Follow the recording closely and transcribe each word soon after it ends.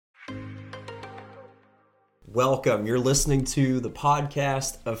Welcome. You're listening to the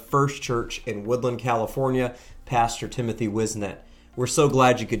podcast of First Church in Woodland, California, Pastor Timothy Wisnet. We're so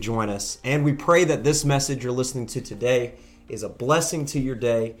glad you could join us, and we pray that this message you're listening to today is a blessing to your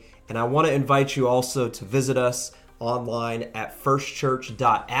day, and I want to invite you also to visit us online at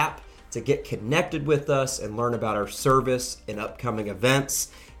firstchurch.app to get connected with us and learn about our service and upcoming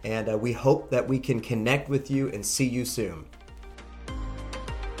events, and we hope that we can connect with you and see you soon.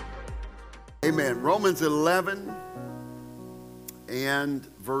 Amen. Romans 11 and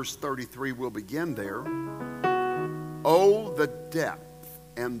verse 33, we'll begin there. Oh, the depth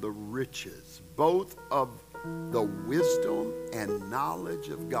and the riches, both of the wisdom and knowledge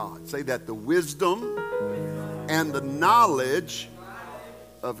of God. Say that, the wisdom and the knowledge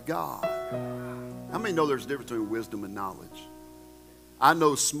of God. How many know there's a difference between wisdom and knowledge? I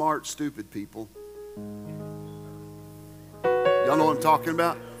know smart, stupid people. Y'all know what I'm talking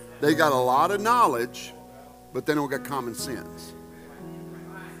about? They got a lot of knowledge, but they don't got common sense.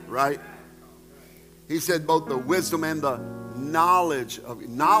 Right? He said both the wisdom and the knowledge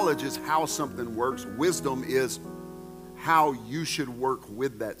is how something works. Wisdom is how you should work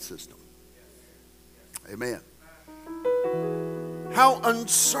with that system. Amen. How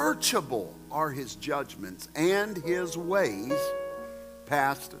unsearchable are his judgments and his ways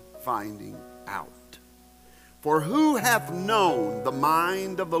past finding out. For who hath known the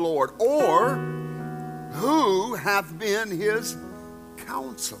mind of the Lord, or who hath been his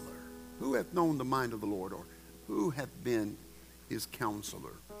counselor? Who hath known the mind of the Lord, or who hath been his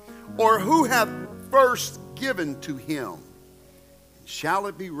counselor? Or who hath first given to him? Shall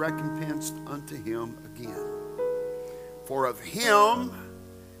it be recompensed unto him again? For of him,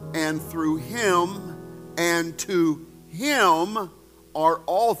 and through him, and to him are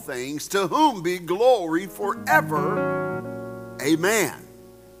all things, to whom be glory forever. Amen.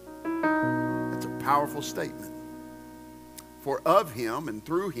 That's a powerful statement. For of him, and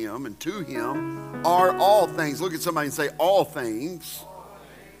through him, and to him are all things. Look at somebody and say, all things,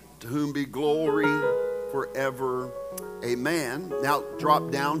 to whom be glory forever. Amen. Now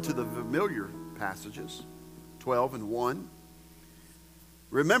drop down to the familiar passages, 12 and 1.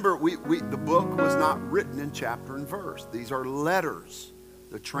 Remember, the book was not written in chapter and verse. These are letters.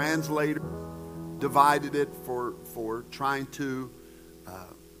 The translator divided it for trying to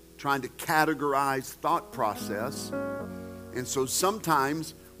categorize thought process. And so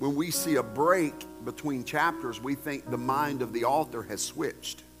sometimes when we see a break between chapters, we think the mind of the author has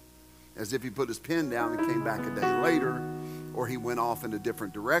switched, as if he put his pen down and came back a day later, or he went off in a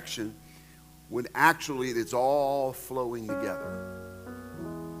different direction, when actually it's all flowing together.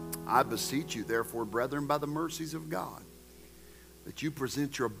 I beseech you, therefore, brethren, by the mercies of God, that you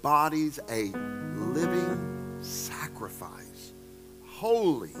present your bodies a living sacrifice,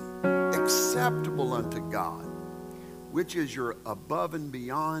 holy, acceptable unto God, which is your above and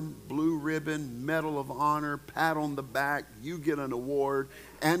beyond blue ribbon, medal of honor, pat on the back, you get an award,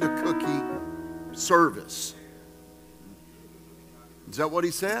 and a cookie service. Is that what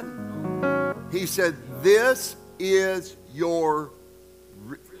he said? He said, this is your...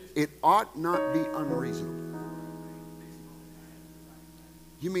 It ought not be unreasonable.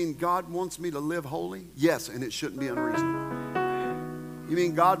 You mean God wants me to live holy? Yes, and it shouldn't be unreasonable. You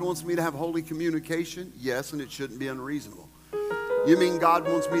mean God wants me to have holy communication? Yes, and it shouldn't be unreasonable. You mean God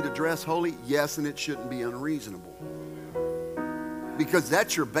wants me to dress holy? Yes, and it shouldn't be unreasonable. Because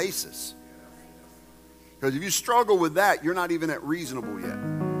that's your basis. Because if you struggle with that, you're not even at reasonable yet.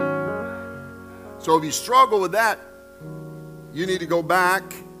 So if you struggle with that, you need to go back.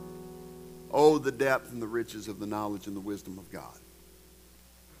 Oh, the depth and the riches of the knowledge and the wisdom of God.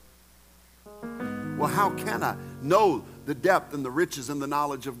 Well, how can I know the depth and the riches and the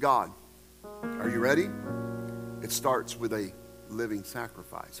knowledge of God? Are you ready? It starts with a living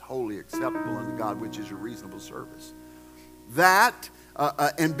sacrifice, holy, acceptable unto God, which is your reasonable service. That,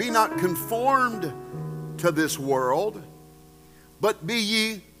 and be not conformed to this world, but be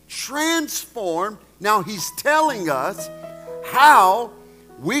ye transformed. Now he's telling us how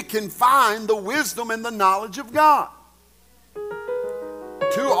we can find the wisdom and the knowledge of God.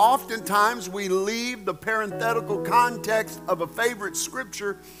 Too oftentimes we leave the parenthetical context of a favorite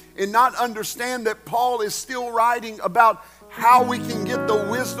scripture and not understand that Paul is still writing about how we can get the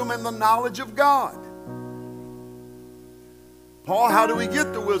wisdom and the knowledge of God. Paul, how do we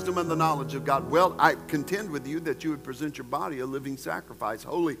get the wisdom and the knowledge of God? Well, I contend with you that you would present your body a living sacrifice,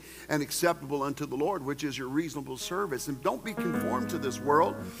 holy and acceptable unto the Lord, which is your reasonable service. And don't be conformed to this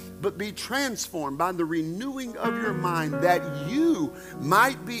world, but be transformed by the renewing of your mind, that you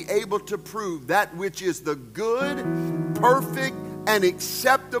might be able to prove that which is the good, perfect, and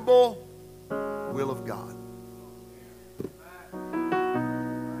acceptable will of God.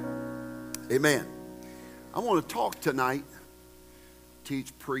 Amen. I want to talk tonight,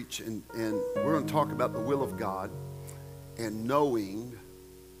 teach, preach, and we're going to talk about the will of God and knowing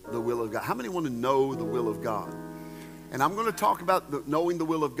the will of God. How many want to know the will of God? And I'm going to talk about knowing the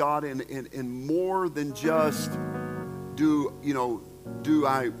will of God in more than just do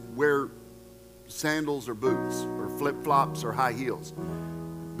I wear sandals or boots or flip-flops or high heels.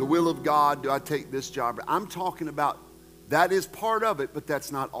 The will of God, do I take this job? I'm talking about that is part of it, but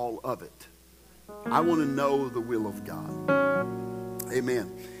that's not all of it. I want to know the will of God. Amen.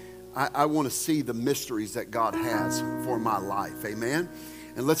 I want to see the mysteries that God has for my life. Amen.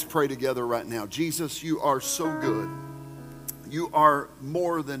 And let's pray together right now. Jesus, you are so good. You are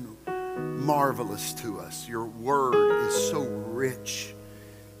more than marvelous to us. Your word is so rich.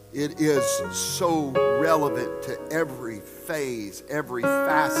 It is so relevant to every phase, every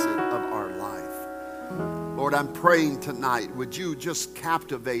facet of our life. Lord, I'm praying tonight, would you just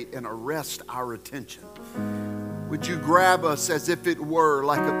captivate and arrest our attention? Would you grab us as if it were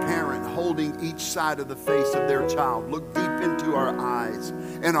like a parent holding each side of the face of their child? Look deep into our eyes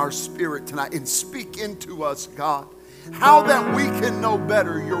and our spirit tonight and speak into us, God, how that we can know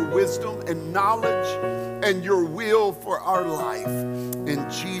better your wisdom and knowledge and your will for our life. In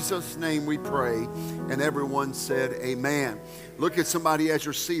Jesus' name we pray. And everyone said amen. Look at somebody as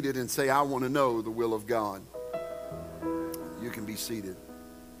you're seated and say, I want to know the will of God. You can be seated.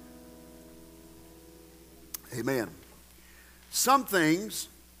 Amen. Some things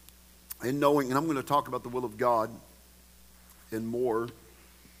in knowing, and I'm going to talk about the will of God in more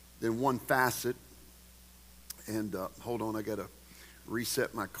than one facet. And hold on, I got to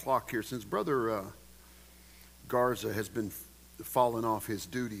reset my clock here. Since Brother Garza has been falling off his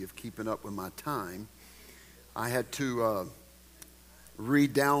duty of keeping up with my time, I had to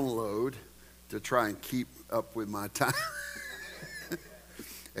re-download to try and keep up with my time.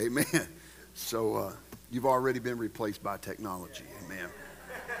 Amen. So you've already been replaced by technology. Amen.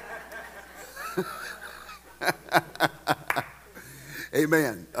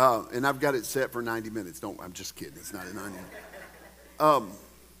 Amen. And I've got it set for 90 minutes. I'm just kidding. It's not a 90 minutes.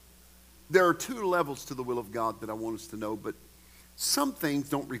 There are two levels to the will of God that I want us to know, but some things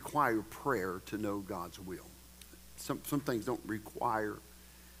don't require prayer to know God's will. Some things don't require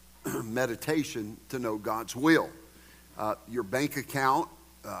meditation to know God's will. Your bank account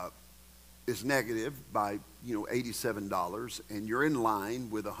is negative by $87, and you're in line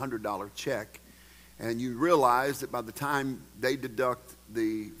with a $100 check, and you realize that by the time they deduct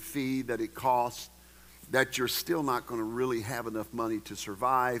the fee that it costs, that you're still not going to really have enough money to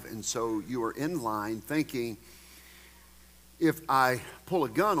survive, and so you are in line thinking, if I pull a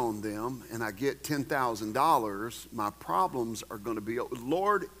gun on them and I get $10,000, my problems are going to be,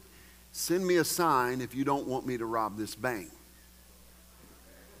 Lord, send me a sign if you don't want me to rob this bank.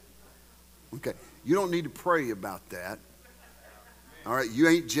 Okay, you don't need to pray about that. All right, you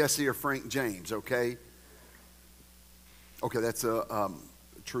ain't Jesse or Frank James, okay? Okay, that's a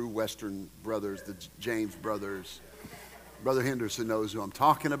true Western brothers, the James brothers. Brother Henderson knows who I'm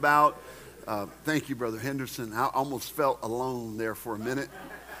talking about. Thank you, Brother Henderson. I almost felt alone there for a minute.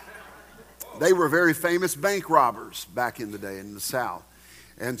 They were very famous bank robbers back in the day in the South.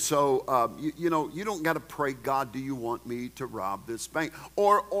 And so, you don't got to pray, God, do you want me to rob this bank?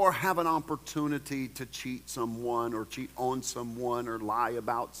 Or have an opportunity to cheat someone or cheat on someone or lie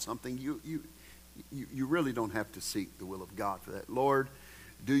about something. You really don't have to seek the will of God for that. Lord,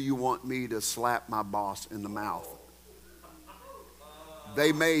 do you want me to slap my boss in the mouth?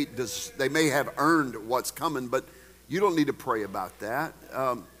 They may have earned what's coming, but you don't need to pray about that.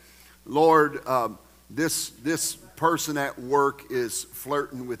 Lord, this person at work is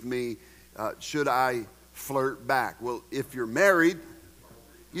flirting with me. Should I flirt back? Well, if you're married,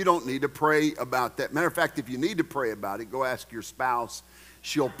 you don't need to pray about that. Matter of fact, if you need to pray about it, go ask your spouse.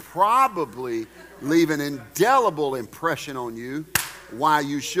 She'll probably leave an indelible impression on you why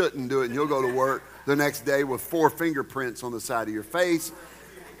you shouldn't do it. And you'll go to work the next day with 4 fingerprints on the side of your face.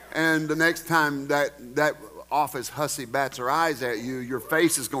 And the next time that office hussy bats her eyes at you, your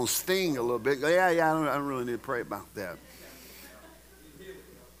face is going to sting a little bit. Yeah, I don't really need to pray about that.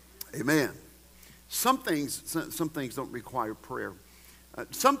 Amen. Some things don't require prayer.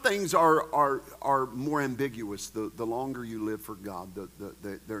 Some things are more ambiguous. The longer you live for God,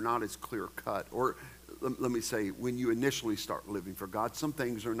 they're not as clear cut. Or let me say, when you initially start living for God, some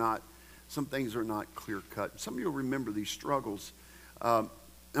things are not clear cut. Some of you will remember these struggles. I'm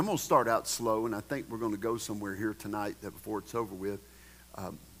going to start out slow, and I think we're going to go somewhere here tonight that before it's over with,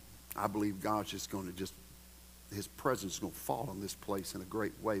 I believe God's just going to His presence is going to fall on this place in a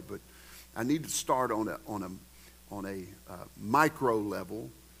great way. But I need to start on a micro level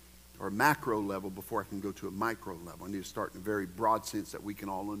or a macro level before I can go to a micro level. I need to start in a very broad sense that we can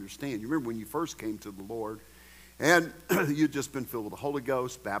all understand. You remember when you first came to the Lord and you'd just been filled with the Holy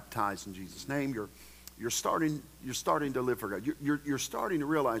Ghost, baptized in Jesus' name. You're starting to live for God. You're starting to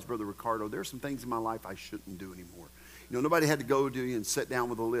realize, Brother Ricardo, there's some things in my life I shouldn't do anymore. You know, nobody had to go to you and sit down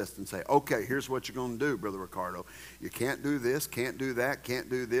with a list and say, okay, here's what you're going to do, Brother Ricardo. You can't do this, can't do that, can't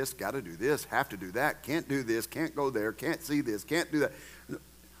do this, got to do this, have to do that, can't do this, can't go there, can't see this, can't do that.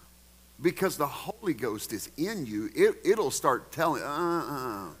 Because the Holy Ghost is in you, it'll start telling,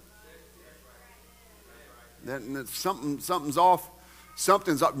 that something's off.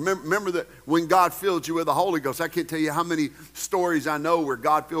 Something's up. Remember that when God filled you with the Holy Ghost, I can't tell you how many stories I know where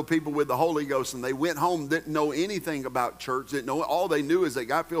God filled people with the Holy Ghost and they went home, didn't know anything about church, didn't know, all they knew is they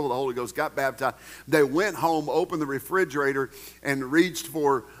got filled with the Holy Ghost, got baptized. They went home, opened the refrigerator and reached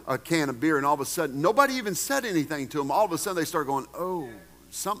for a can of beer, and all of a sudden, nobody even said anything to them. All of a sudden they start going, oh,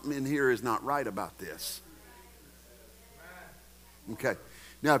 something in here is not right about this. Okay.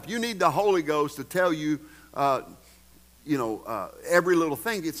 Now, if you need the Holy Ghost to tell you, every little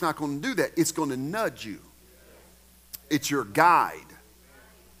thing, it's not going to do that. It's going to nudge you. It's your guide.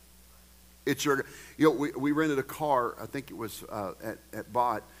 We rented a car. I think it was at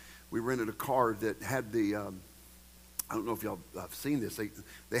Bott. We rented a car that had the, I don't know if y'all have seen this.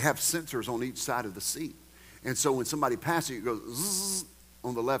 They have sensors on each side of the seat. And so when somebody passes you, it goes zzz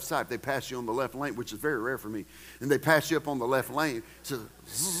on the left side. If they pass you on the left lane, which is very rare for me, and they pass you up on the left lane, it says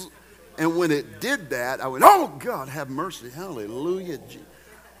zzz. And when it did that, I went, oh, God, have mercy. Hallelujah.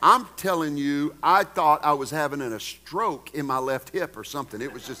 I'm telling you, I thought I was having a stroke in my left hip or something.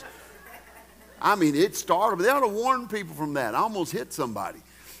 It was just, it startled me. They ought to warn people from that. I almost hit somebody.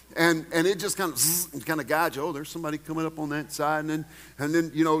 And it just kind of guides you. Oh, there's somebody coming up on that side. And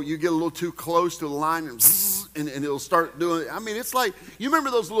then you get a little too close to the line and it'll start doing it. It's like, you remember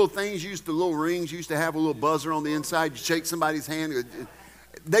those little things, little rings you used to have a little buzzer on the inside? You shake somebody's hand.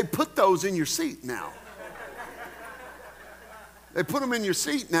 They put those in your seat now. They put them in your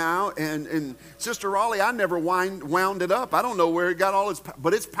seat now, and Sister Raleigh, I never wound it up. I don't know where it got all its,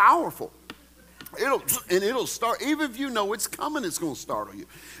 but it's powerful. It'll start, even if you know it's coming, it's going to startle you.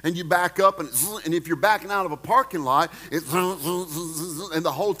 And you back up, and if you're backing out of a parking lot, it's and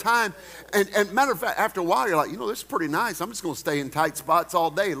the whole time. And matter of fact, after a while, you're like, this is pretty nice. I'm just going to stay in tight spots all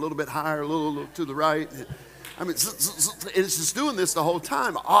day, a little bit higher, a little to the right. It's just doing this the whole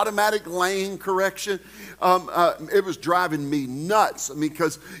time. Automatic lane correction. It was driving me nuts.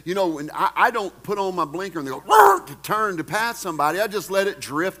 Because, when I don't put on my blinker and they go to turn to pass somebody, I just let it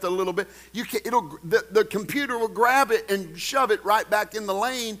drift a little bit. The computer will grab it and shove it right back in the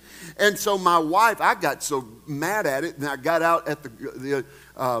lane. And so my wife, I got so mad at it, and I got out at the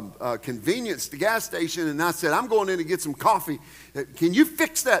convenience, the gas station, and I said, I'm going in to get some coffee. Can you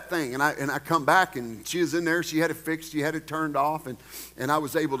fix that thing? And I come back, and she was in there. She had it fixed. She had it turned off, and I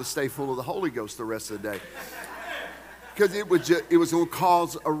was able to stay full of the Holy Ghost the rest of the day. Because it was going to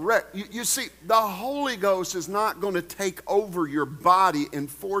cause a wreck. You see, the Holy Ghost is not going to take over your body and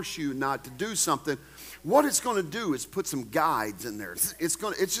force you not to do something. What it's going to do is put some guides in there. It's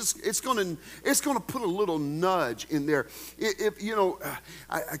going to put a little nudge in there.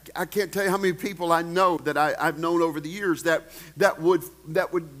 I can't tell you how many people I know that I've known over the years that would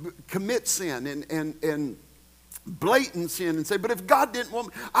commit sin and blatant sin and say, but if God didn't want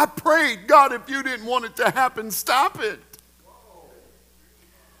me, I prayed, God, if you didn't want it to happen, stop it.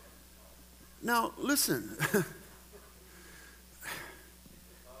 Now, listen.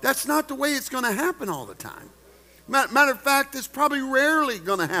 That's not the way it's going to happen all the time. Matter of fact, it's probably rarely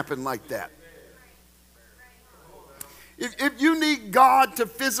going to happen like that. If you need God to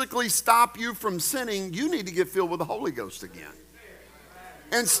physically stop you from sinning, you need to get filled with the Holy Ghost again.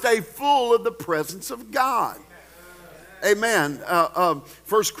 And stay full of the presence of God. Amen. 1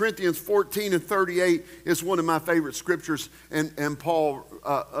 Corinthians 14 and 38 is one of my favorite scriptures. And Paul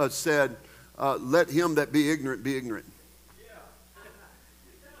said, let him that be ignorant be ignorant.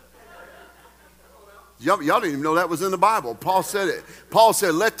 Y'all didn't even know that was in the Bible. Paul said it. Paul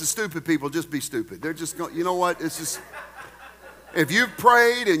said, let the stupid people just be stupid. They're just going, you know what? It's just, if you've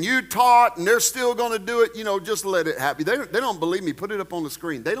prayed and you taught and they're still going to do it, just let it happen. They don't believe me. Put it up on the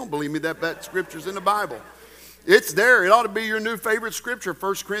screen. They don't believe me that scripture's in the Bible. It's there. It ought to be your new favorite scripture,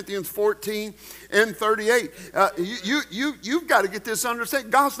 1 Corinthians 14 and 38. You've got to get this understanding.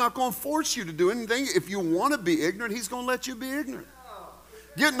 God's not going to force you to do anything. If you want to be ignorant, he's going to let you be ignorant.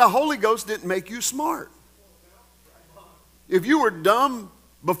 Getting the Holy Ghost didn't make you smart. If you were dumb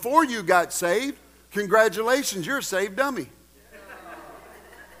before you got saved, congratulations, you're a saved dummy.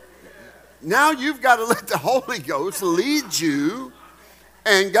 Now you've got to let the Holy Ghost lead you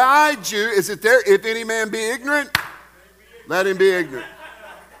and guide you. Is it there? If any man be ignorant, let him be ignorant.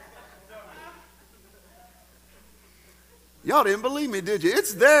 Y'all didn't believe me, did you?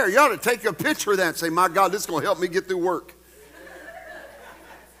 It's there. You ought to take a picture of that and say, my God, this is going to help me get through work.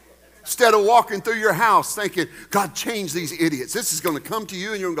 Instead of walking through your house thinking, God, change these idiots. This is going to come to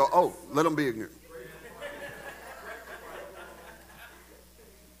you and you're going to go, oh, let them be ignorant.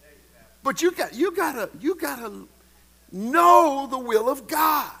 But you gotta know the will of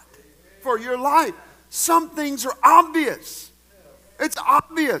God for your life. Some things are obvious. It's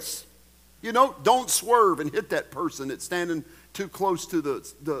obvious. You know, don't swerve and hit that person that's standing too close to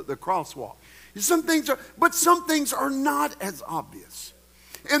the crosswalk. Some things are not as obvious.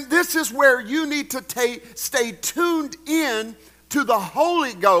 And this is where you need to stay tuned in to the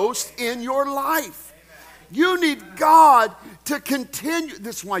Holy Ghost in your life. You need God to continue.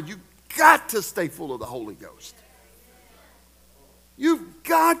 This is why you got to stay full of the Holy Ghost. You've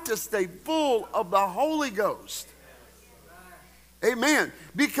got to stay full of the Holy Ghost. Amen.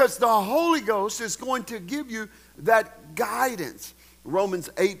 Because the Holy Ghost is going to give you that guidance. Romans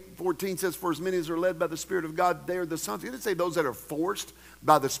 8:14 says, for as many as are led by the Spirit of God, they are the sons. It didn't say those that are forced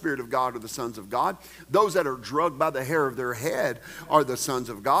by the Spirit of God are the sons of God. Those that are drugged by the hair of their head are the sons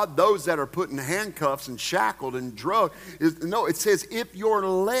of God. Those that are put in handcuffs and shackled and drugged. No, it says if you're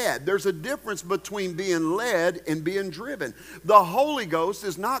led. There's a difference between being led and being driven. The Holy Ghost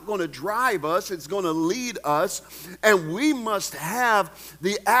is not going to drive us. It's going to lead us. And we must have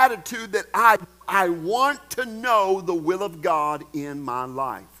the attitude that I want to know the will of God in my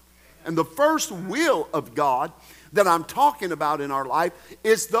life. And the first will of God that I'm talking about in our life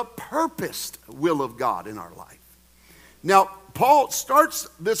is the purposed will of God in our life. Now, Paul starts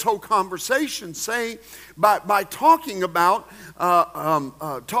this whole conversation saying by talking about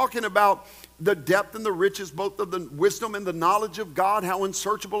the depth and the riches, both of the wisdom and the knowledge of God, how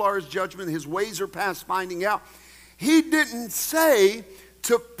unsearchable are his judgment, his ways are past finding out. He didn't say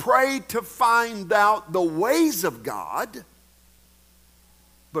to pray to find out the ways of God,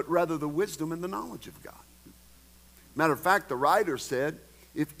 but rather the wisdom and the knowledge of God. Matter of fact, the writer said,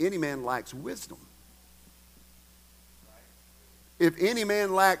 if any man lacks wisdom,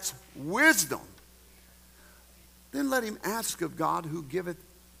 then let him ask of God who giveth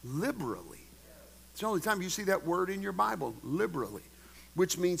liberally. It's the only time you see that word in your Bible, liberally,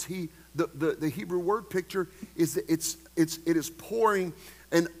 which means the Hebrew word picture is that it is pouring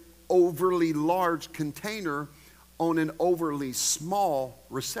an overly large container on an overly small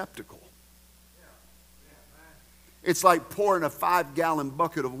receptacle. It's like pouring a 5-gallon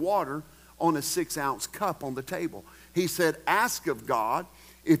bucket of water on a 6-ounce cup on the table. He said, ask of God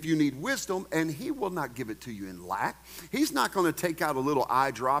if you need wisdom, and he will not give it to you in lack. He's not going to take out a little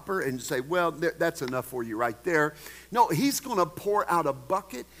eyedropper and say, well, that's enough for you right there. No, he's going to pour out a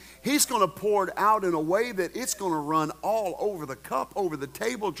bucket. He's going to pour it out in a way that it's going to run all over the cup, over the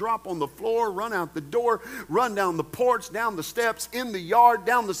table, drop on the floor, run out the door, run down the porch, down the steps, in the yard,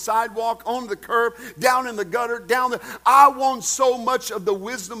 down the sidewalk, on the curb, down in the gutter, I want so much of the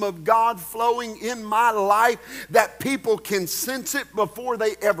wisdom of God flowing in my life that people can sense it before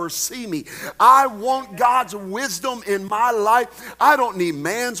they ever see me. I want God's wisdom in my life. I don't need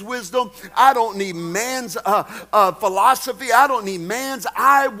man's wisdom. I don't need man's philosophy. I don't need man's.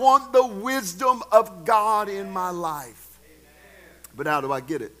 I want the wisdom of God in my life. But how do I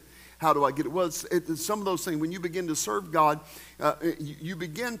get it? How do I get it? Well, it's some of those things. When you begin to serve God, you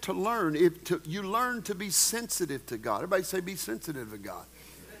begin to learn. You learn to be sensitive to God. Everybody say, be sensitive to God.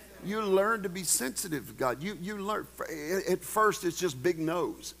 You learn to be sensitive to God. You learn. At first, it's just big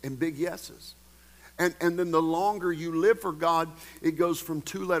no's and big yeses. And then the longer you live for God, it goes from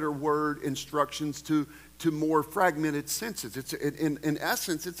 2-letter word instructions to more fragmented senses. In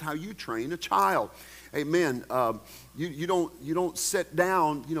essence, it's how you train a child. Amen. You don't sit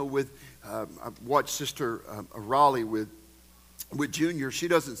down, with, I've watched Sister Raleigh with Junior. She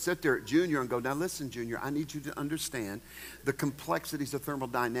doesn't sit there at Junior and go, now listen, Junior, I need you to understand the complexities of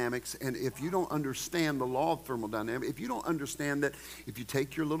thermodynamics. And if you don't understand the law of thermodynamics, if you don't understand that if you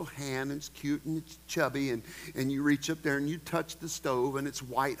take your little hand and it's cute and it's chubby and you reach up there and you touch the stove and it's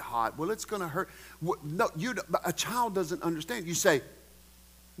white hot, well, it's going to hurt. No, a child doesn't understand. You say,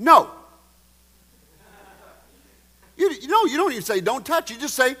 no. You don't even say don't touch. You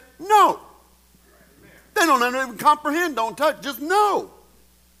just say no. They don't even comprehend, don't touch, just no.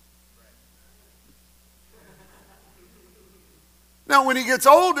 Now, when he gets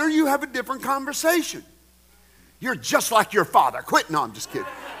older, you have a different conversation. You're just like your father. Quit. No, I'm just kidding.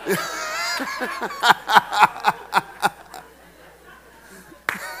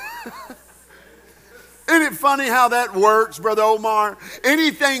 Isn't it funny how that works, Brother Omar?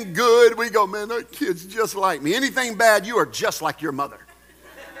 Anything good, we go, man, that kid's just like me. Anything bad, you are just like your mother.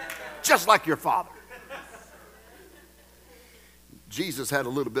 Just like your father. Jesus had a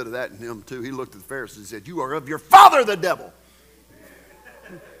little bit of that in him too. He looked at the Pharisees and said, you are of your father the devil.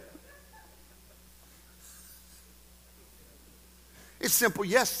 It's simple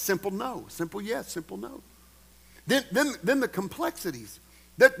yes, simple no. Simple yes, simple no. Then the complexities.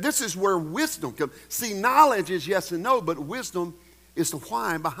 This is where wisdom comes. See, knowledge is yes and no, but wisdom is the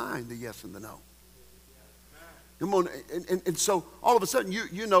why behind the yes and the no. Come on, and so all of a sudden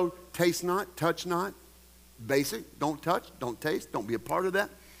you know, taste not, touch not, basic, don't touch, don't taste, don't be a part of that.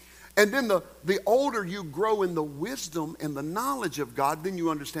 And then the older you grow in the wisdom and the knowledge of God, then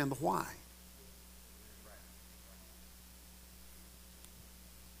you understand the why.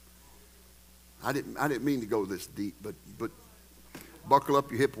 I didn't mean to go this deep, but buckle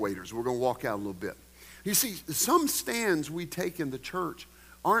up your hip waders. We're going to walk out a little bit. You see, some stands we take in the church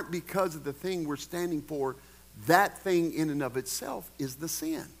aren't because of the thing we're standing for. That thing in and of itself is the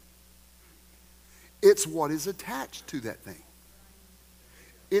sin. It's what is attached to that thing.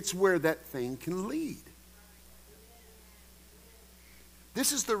 It's where that thing can lead.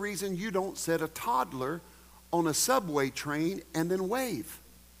 This is the reason you don't set a toddler on a subway train and then wave.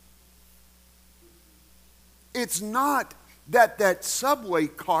 It's not that subway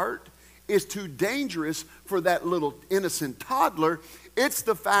cart is too dangerous for that little innocent toddler. It's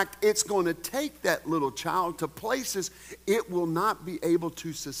the fact it's going to take that little child to places it will not be able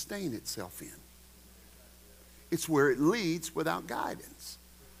to sustain itself in. It's where it leads without guidance.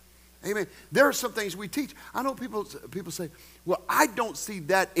 Amen. There are some things we teach. I know people say, well, I don't see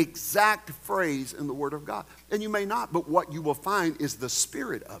that exact phrase in the Word of God. And you may not, but what you will find is the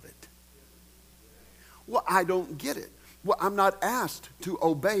spirit of it. Well, I don't get it. Well, I'm not asked to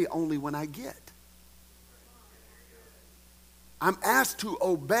obey only when I get. I'm asked to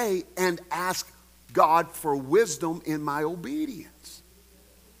obey and ask God for wisdom in my obedience.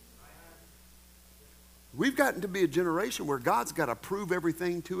 We've gotten to be a generation where God's got to prove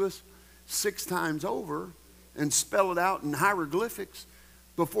everything to us 6 times over and spell it out in hieroglyphics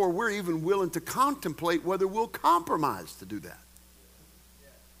before we're even willing to contemplate whether we'll compromise to do that.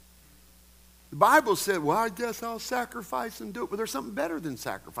 The Bible said, well, I guess I'll sacrifice and do it. But there's something better than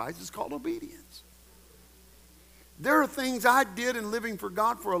sacrifice. It's called obedience. There are things I did in living for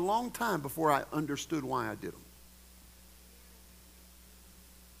God for a long time before I understood why I did them.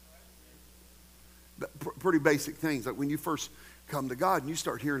 But pretty basic things, like when you first come to God and you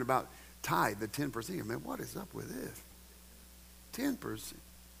start hearing about tithe, the 10%. Man, what is up with this? 10%.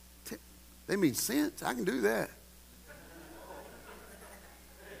 They mean cents? I can do that.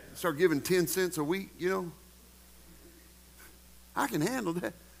 Start giving 10 cents a week, you know. I can handle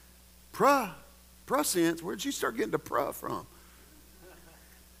that. Cents. Where'd you start getting the from?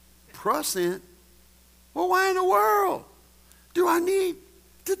 Cent. Well, why in the world do I need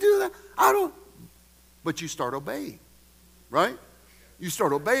to do that? I don't. But you start obeying, right? You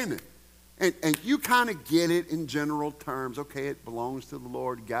start obeying it. And you kind of get it in general terms. Okay, it belongs to the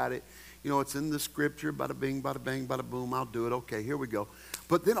Lord. Got it. You know, it's in the scripture. Bada bing, bada bang, bada boom. I'll do it. Okay, here we go.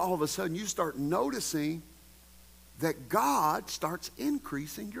 But then all of a sudden you start noticing that God starts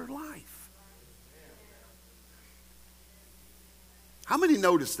increasing your life. How many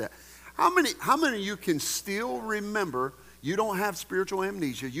notice that? How many of you can still remember, you don't have spiritual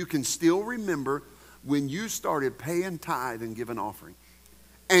amnesia, you can still remember when you started paying tithe and giving offering?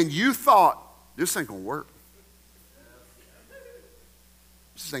 And you thought, this ain't going to work.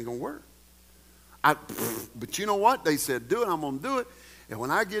 This ain't going to work. But you know what? They said, do it, I'm going to do it. And when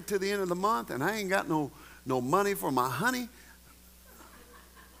I get to the end of the month and I ain't got no money for my honey,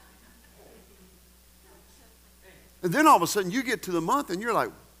 and then all of a sudden you get to the month and you're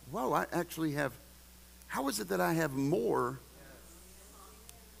like, whoa, I actually have, how is it that I have more?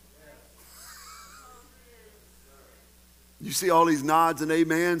 You see all these nods and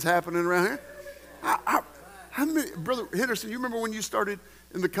amens happening around here? How many, Brother Henderson, you remember when you started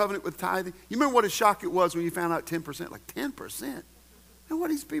in the covenant with tithing? You remember what a shock it was when you found out 10%? Like 10%? And what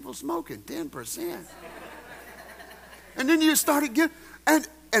are these people smoking? 10%. And then you started giving, and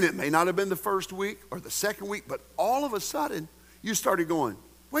it may not have been the first week or the second week, but all of a sudden you started going,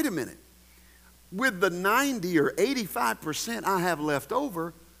 wait a minute. With the 90 or 85% I have left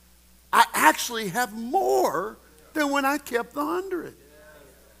over, I actually have more than when I kept the 100.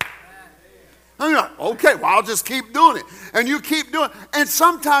 I'm like, Okay, well, I'll just keep doing it. And you keep doing it. And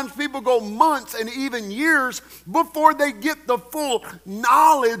sometimes people go months and even years before they get the full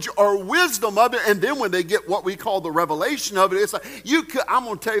knowledge or wisdom of it. And then when they get what we call the revelation of it, it's like, I'm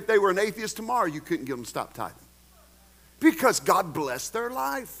going to tell you, if they were an atheist tomorrow, you couldn't get them to stop tithing. Because God blessed their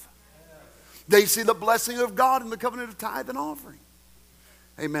life. They see the blessing of God in the covenant of tithe and offering.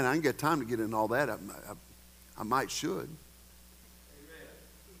 Amen. I ain't got time to get into all that. I might should.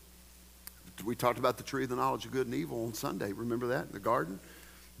 We talked about the tree of the knowledge of good and evil on Sunday. Remember that in the garden?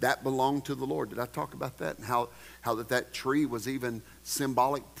 That belonged to the Lord. Did I talk about that? And how that tree was even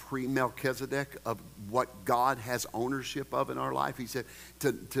symbolic pre-Melchizedek of what God has ownership of in our life. He said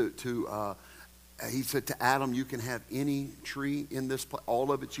he said to Adam, you can have any tree in this place.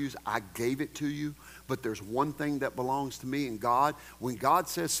 All of it's used. I gave it to you. But there's one thing that belongs to me and God. When God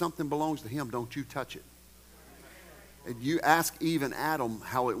says something belongs to him, don't you touch it. And you ask Eve and Adam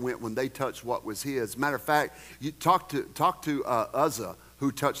how it went when they touched what was his. Matter of fact, you talk to Uzzah,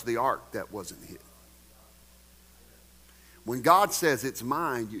 who touched the ark that wasn't his. When God says it's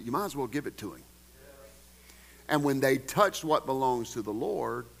mine, you might as well give it to him. And when they touched what belongs to the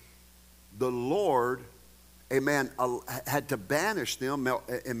Lord, amen, had to banish them.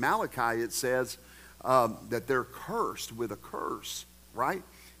 In Malachi it says that they're cursed with a curse, right?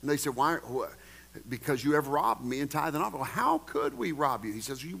 And they said, why? Because you have robbed me in tithe and offering. Well, how could we rob you? He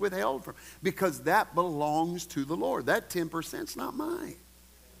says, you withheld from. Because that belongs to the Lord. That 10% is not mine.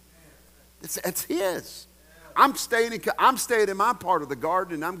 It's his. I'm staying in my part of the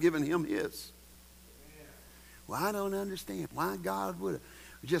garden and I'm giving him his. Well, I don't understand why God would have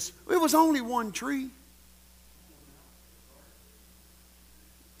it was only one tree.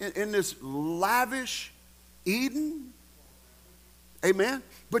 In this lavish Eden. Amen.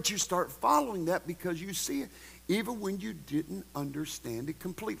 But you start following that because you see it, even when you didn't understand it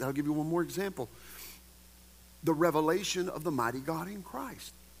completely. I'll give you one more example. The revelation of the mighty God in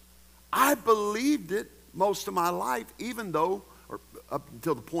Christ. I believed it most of my life, even though, or up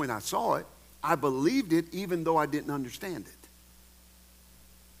until the point I saw it, I believed it even though I didn't understand it.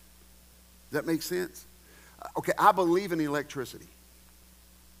 Does that make sense? Okay, I believe in electricity.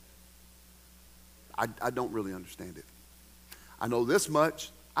 I don't really understand it. I know this much,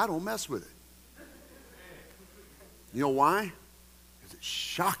 I don't mess with it. You know why? Because it's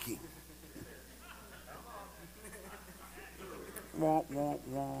shocking. Wah, wah,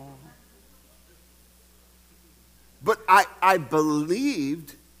 wah. But I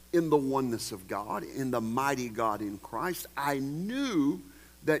believed in the oneness of God, in the mighty God in Christ. I knew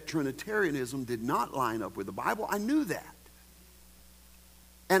that Trinitarianism did not line up with the Bible. I knew that.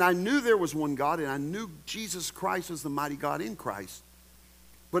 And I knew there was one God, and I knew Jesus Christ was the mighty God in Christ.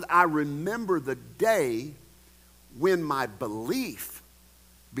 But I remember the day when my belief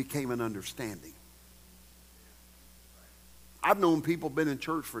became an understanding. I've known people been in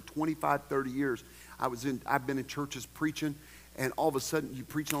church for 25, 30 years. I've been in churches preaching, and all of a sudden you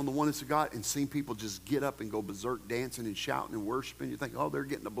preaching on the oneness of God and seen people just get up and go berserk dancing and shouting and worshiping. You think, oh, they're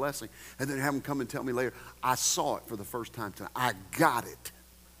getting a blessing. And then have them come and tell me later, I saw it for the first time tonight. I got it.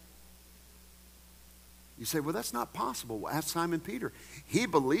 You say, well, that's not possible. Well, ask Simon Peter. He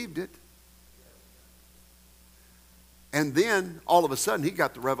believed it. And then, all of a sudden, he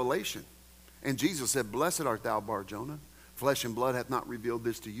got the revelation. And Jesus said, blessed art thou, Bar-Jonah. Flesh and blood hath not revealed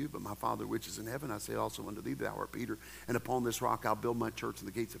this to you, but my Father which is in heaven. I say also unto thee, thou art Peter, and upon this rock I'll build my church, and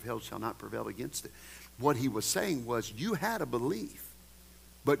the gates of hell shall not prevail against it. What he was saying was, you had a belief,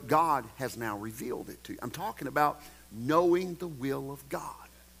 but God has now revealed it to you. I'm talking about knowing the will of God.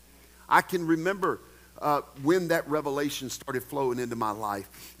 I can remember when that revelation started flowing into my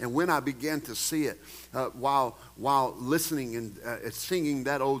life, and when I began to see it while listening and singing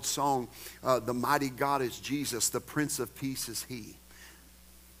that old song, the mighty God is Jesus, the Prince of Peace is he.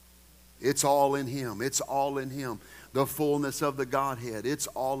 It's all in him. It's all in him. The fullness of the Godhead, it's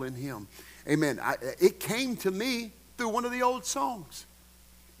all in him. Amen. It came to me through one of the old songs.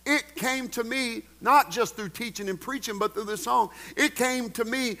 It came to me not just through teaching and preaching, but through the song. It came to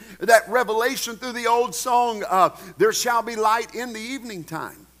me, that revelation, through the old song, there shall be light in the evening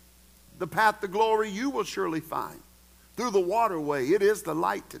time. The path to glory you will surely find. Through the waterway, it is the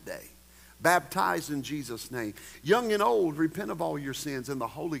light today. Baptized in Jesus' name. Young and old, repent of all your sins, and the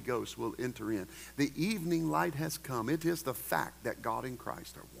Holy Ghost will enter in. The evening light has come. It is the fact that God and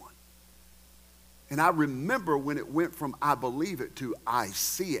Christ are one. And I remember when it went from I believe it to I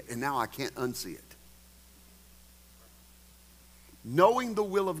see it, and now I can't unsee it. Knowing the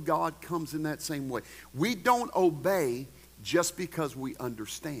will of God comes in that same way. We don't obey just because we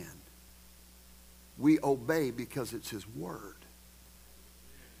understand. We obey because it's his word.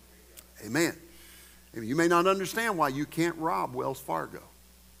 Amen. And you may not understand why you can't rob Wells Fargo.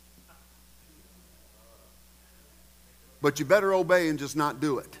 But you better obey and just not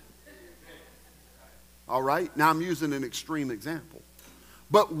do it. All right? Now I'm using an extreme example.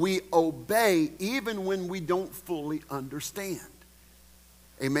 But we obey even when we don't fully understand.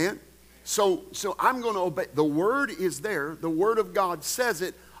 Amen? So I'm going to obey. The word is there. The word of God says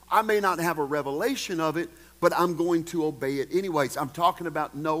it. I may not have a revelation of it, but I'm going to obey it anyways. I'm talking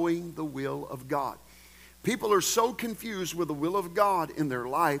about knowing the will of God. People are so confused with the will of God in their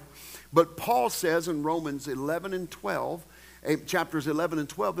life, but Paul says in Romans 11 and 12, chapters 11 and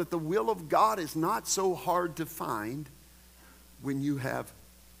 12, that the will of God is not so hard to find when you have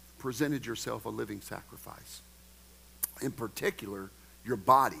presented yourself a living sacrifice. In particular, your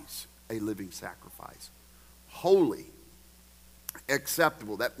body's a living sacrifice. Holy,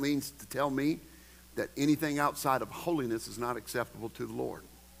 acceptable. That means to tell me that anything outside of holiness is not acceptable to the Lord.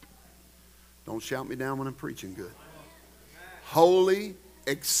 Don't shout me down when I'm preaching good. Holy,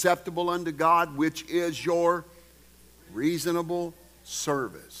 acceptable unto God, which is your reasonable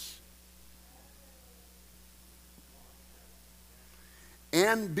service.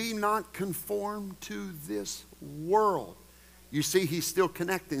 And be not conformed to this world. You see, he's still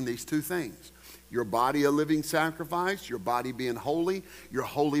connecting these two things. Your body a living sacrifice, your body being holy, your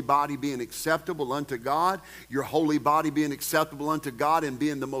holy body being acceptable unto God, your holy body being acceptable unto God and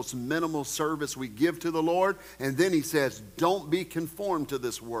being the most minimal service we give to the Lord. And then he says, don't be conformed to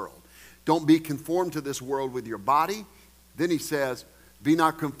this world. Don't be conformed to this world with your body. Then he says, be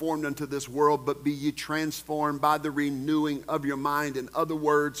not conformed unto this world, but be ye transformed by the renewing of your mind. In other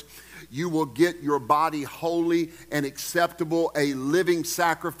words, you will get your body holy and acceptable, a living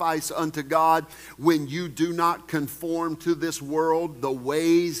sacrifice unto God, when you do not conform to this world, the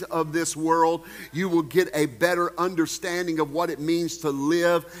ways of this world. You will get a better understanding of what it means to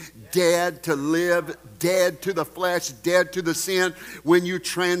live dead, to live dead to the flesh, dead to the sin, when you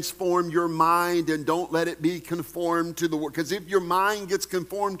transform your mind and don't let it be conformed to the world. Because if your mind gets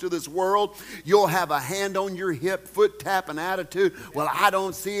conformed to this world, you'll have a hand on your hip, foot tapping attitude. Well, I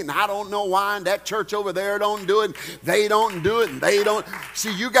don't see it and I don't know why, and that church over there don't do it, they don't do it, and they don't.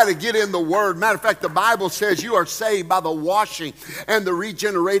 See, you got to get in the Word. Matter of fact, the Bible says you are saved by the washing and the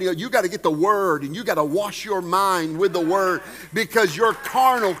regenerating. You got to get the Word, and you got to wash your mind with the Word, because your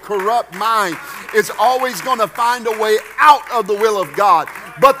carnal, corrupt mind is always going to find a way out of the will of God.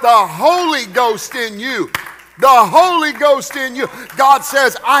 But the Holy Ghost in you, the Holy Ghost in you, God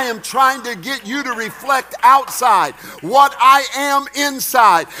says, I am trying to get you to reflect outside what I am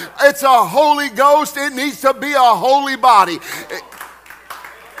inside. It's a Holy Ghost. It needs to be a holy body.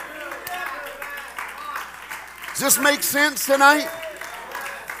 Does this make sense tonight?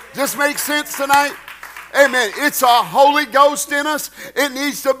 Does this make sense tonight? Amen. It's a Holy Ghost in us. It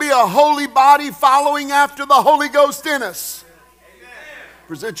needs to be a holy body following after the Holy Ghost in us.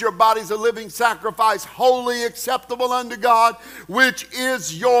 Present your bodies a living sacrifice, holy, acceptable unto God, which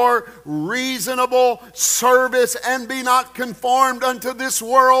is your reasonable service. And be not conformed unto this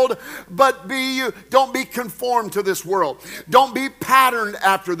world, but don't be conformed to this world. Don't be patterned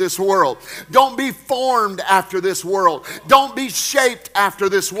after this world. Don't be formed after this world. Don't be shaped after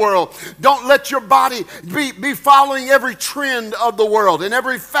this world. Don't let your body be following every trend of the world and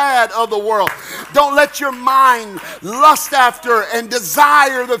every fad of the world. Don't let your mind lust after and desire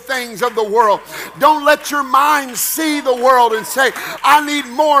the things of the world. Don't let your mind see the world and say, I need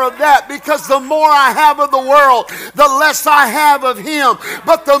more of that, because the more I have of the world, the less I have of Him.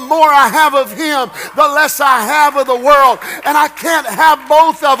 But the more I have of Him, the less I have of the world. And I can't have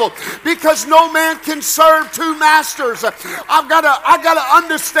both of them, because no man can serve two masters. I gotta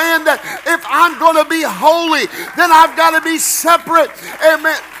understand that if I'm going to be holy, then I've got to be separate.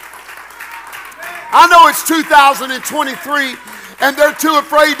 Amen. I know it's 2023 and they're too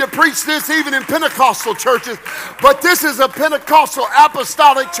afraid to preach this even in Pentecostal churches, but this is a Pentecostal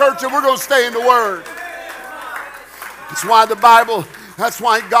apostolic church, and we're going to stay in the Word. That's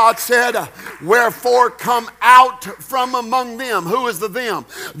why God said, wherefore come out from among them. Who is the them?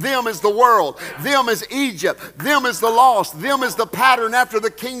 Them is the world. Them is Egypt. Them is the lost. Them is the pattern after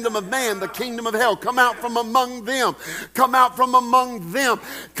the kingdom of man, the kingdom of hell. Come out from among them. Come out from among them.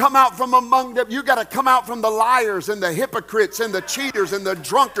 Come out from among them. You got to come out from the liars and the hypocrites and the cheaters and the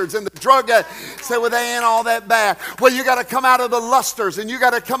drunkards and the drug addicts. Say, well, they ain't all that bad. Well, you got to come out of the lusters, and you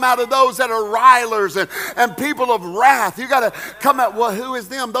got to come out of those that are rilers and people of wrath. You got to come out. Well, who is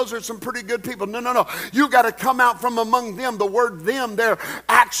them? Those are some pretty good people. people. No. You got to come out from among them. The word them there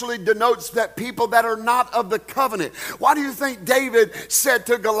actually denotes that people that are not of the covenant. Why do you think David said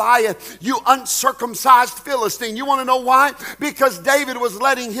to Goliath, you uncircumcised Philistine? You want to know why? Because David was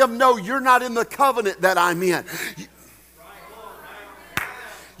letting him know, you're not in the covenant that I'm in.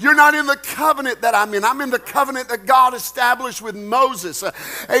 You're not in the covenant that I'm in. I'm in the covenant that God established with Moses.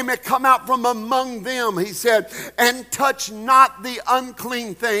 Amen. Come out from among them, he said, and touch not the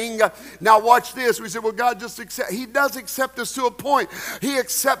unclean thing. Now watch this. We said, well, God just accept. He does accept us to a point. He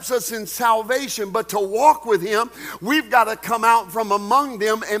accepts us in salvation. But to walk with him, we've got to come out from among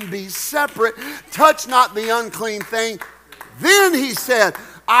them and be separate. Touch not the unclean thing. Then he said,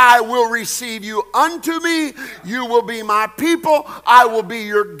 I will receive you unto me. You will be my people. I will be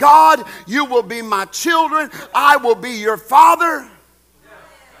your God. You will be my children. I will be your father.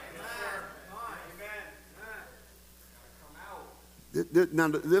 Now,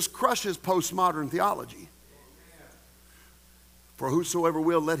 this crushes postmodern theology. For whosoever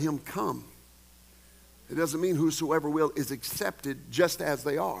will, let him come. It doesn't mean whosoever will is accepted just as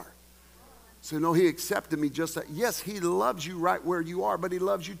they are. So no, he accepted me just that. Yes, he loves you right where you are, but he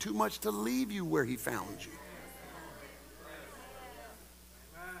loves you too much to leave you where he found you.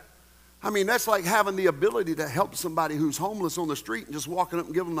 I mean, that's like having the ability to help somebody who's homeless on the street and just walking up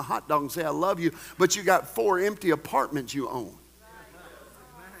and give them the hot dog and say, I love you, but you got 4 empty apartments you own.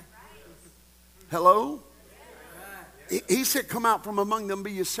 Hello? He said, come out from among them,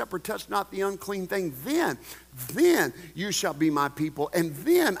 be ye separate, touch not the unclean thing. Then you shall be my people, and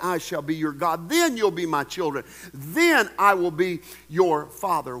then I shall be your God. Then you'll be my children. Then I will be your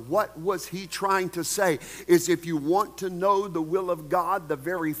father. What was he trying to say? Is if you want to know the will of God, the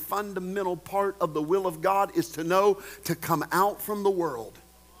very fundamental part of the will of God is to know to come out from the world.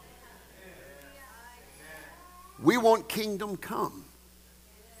 We want kingdom come.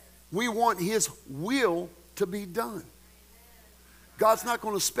 We want his will to be done. God's not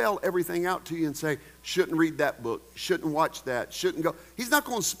going to spell everything out to you and say, shouldn't read that book, shouldn't watch that, shouldn't go. He's not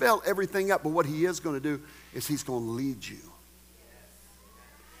going to spell everything out, but what he is going to do is he's going to lead you.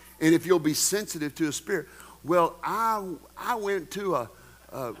 And if you'll be sensitive to his spirit, well, I went to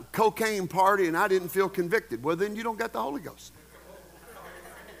a cocaine party and I didn't feel convicted. Well, then you don't got the Holy Ghost.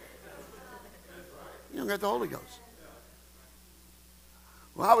 You don't got the Holy Ghost.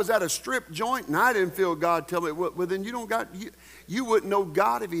 Well, I was at a strip joint and I didn't feel God tell me. Well, then you don't got, you wouldn't know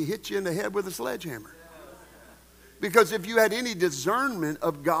God if he hit you in the head with a sledgehammer. Because if you had any discernment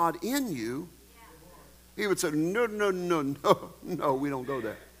of God in you, he would say, no, we don't go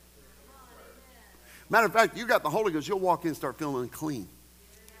there. Matter of fact, you got the Holy Ghost, you'll walk in and start feeling clean.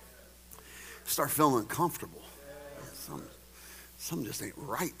 Start feeling uncomfortable. Something just ain't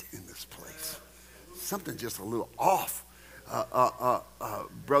right in this place. Something just a little off.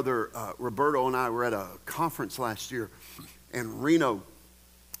 Brother Roberto and I were at a conference last year in Reno,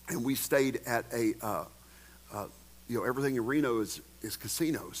 and we stayed at a, everything in Reno is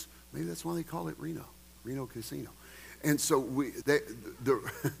casinos. Maybe that's why they call it Reno Casino. And so we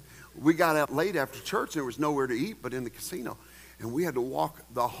got out late after church. There was nowhere to eat but in the casino. And we had to walk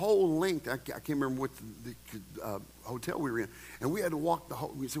the whole length. I can't remember what the hotel we were in. And we had to walk the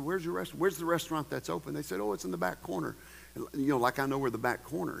whole, we said, where's your restaurant? Where's the restaurant that's open? They said, oh, it's in the back corner. Like I know where the back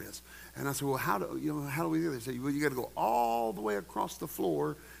corner is. And I said, well, how do we do that? They said, well, you got to go all the way across the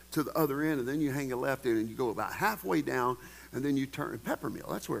floor to the other end, and then you hang a left in, and you go about halfway down, and then you turn, Peppermill,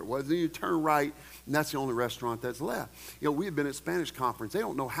 that's where it was. Then you turn right, and that's the only restaurant that's left. We had been at Spanish conference. They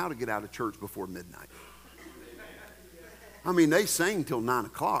don't know how to get out of church before midnight. I mean, they sang till 9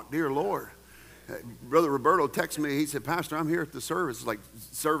 o'clock, dear Lord. Brother Roberto texted me. He said, Pastor, I'm here at the service. It's like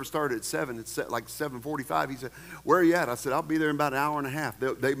service started at 7. It's like 7:45. He said, where are you at? I said, I'll be there in about an hour and a half.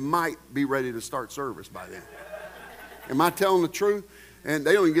 They might be ready to start service by then. Am I telling the truth? And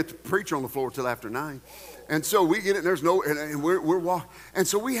they don't even get the preacher on the floor till after 9. And so we get it, and there's no, and we're walking. And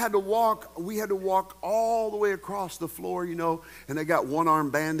so we had to walk all the way across the floor, and they got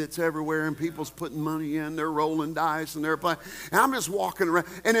one-armed bandits everywhere, and people's putting money in, they're rolling dice, and they're playing. And I'm just walking around,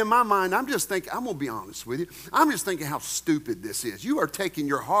 and in my mind, I'm just thinking, I'm going to be honest with you, I'm just thinking how stupid this is. You are taking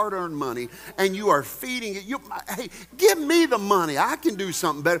your hard-earned money, and you are feeding it. Hey, give me the money. I can do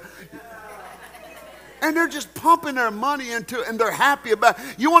something better. And they're just pumping their money into it, and they're happy about it.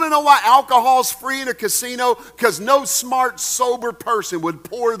 You want to know why alcohol's free in a casino? Because no smart, sober person would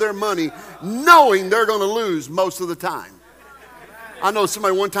pour their money knowing they're going to lose most of the time. I know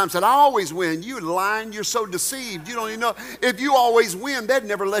somebody one time said, I always win. You lying, you're so deceived. You don't even know. If you always win, they'd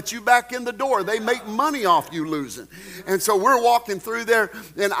never let you back in the door. They make money off you losing. And so we're walking through there,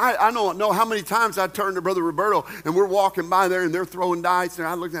 and I don't know how many times I turned to Brother Roberto, and we're walking by there, and they're throwing dice, and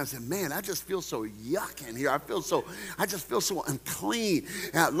I looked at it and said, man, I just feel so yuck in here. I just feel so unclean.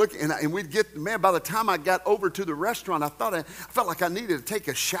 And we'd get, man, by the time I got over to the restaurant, I felt like I needed to take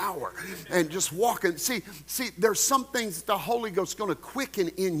a shower and just walk and see, there's some things that the Holy Ghost is going to quicken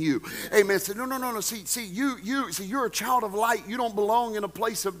in you. Amen. Say, no. See, you're a child of light. You don't belong in a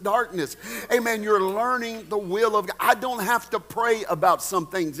place of darkness. Amen. You're learning the will of God. I don't have to pray about some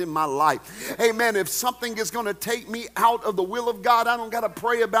things in my life. Amen. If something is going to take me out of the will of God, I don't got to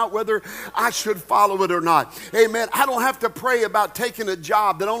pray about whether I should follow it or not. Amen. I don't have to pray about taking a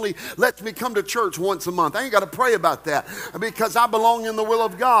job that only lets me come to church once a month. I ain't got to pray about that because I belong in the will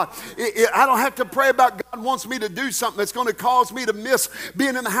of God. I don't have to pray about God wants me to do something that's going to cause me to miss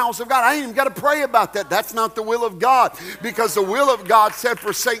being in the house of God. I ain't even got to pray about that. That's not the will of God, because the will of God said,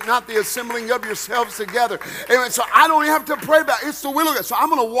 forsake not the assembling of yourselves together. Amen. So I don't even have to pray about it. It's the will of God. So I'm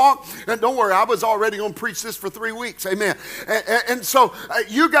going to walk, and don't worry, I was already going to preach this for 3 weeks. Amen. And so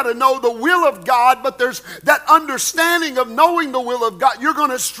you got to know the will of God, but there's that understanding of knowing the will of God. You're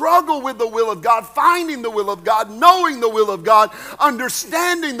going to struggle with the will of God, finding the will of God, knowing the will of God,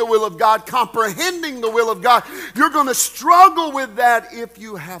 understanding the will of God, comprehending the will of God. You're going to struggle with that if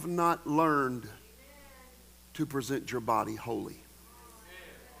you have not learned to present your body holy.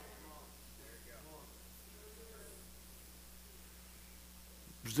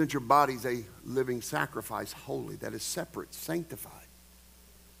 Present your body as a living sacrifice, holy, that is separate, sanctified,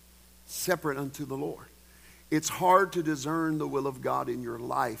 separate unto the Lord. It's hard to discern the will of God in your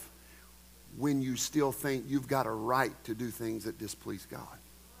life when you still think you've got a right to do things that displease God.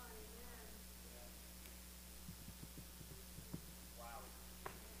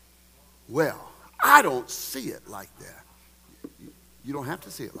 Well, I don't see it like that. You don't have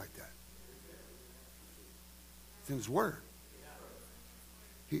to see it like that. It's in His Word.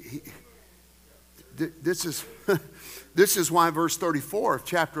 This is why verse 34 of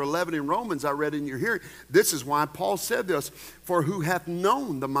chapter 11 in Romans, I read in your hearing, this is why Paul said this, for who hath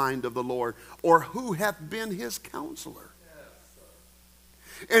known the mind of the Lord, or who hath been His counselor?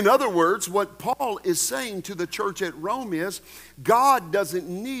 In other words, what Paul is saying to the church at Rome is, God doesn't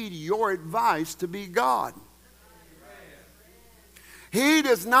need your advice to be God. He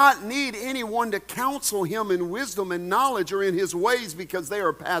does not need anyone to counsel him in wisdom and knowledge or in his ways, because they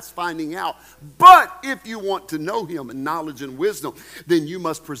are past finding out. But if you want to know him in knowledge and wisdom, then you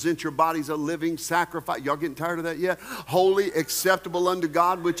must present your bodies a living sacrifice. Y'all getting tired of that yet? Holy, acceptable unto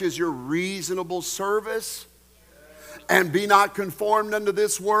God, which is your reasonable service. And be not conformed unto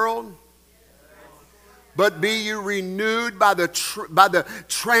this world, but be you renewed by the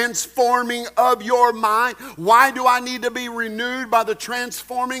transforming of your mind. Why do I need to be renewed by the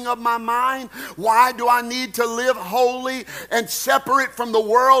transforming of my mind? Why do I need to live holy and separate from the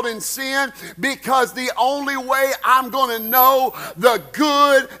world and sin? Because the only way I'm going to know the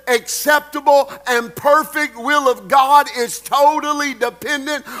good, acceptable, and perfect will of God is totally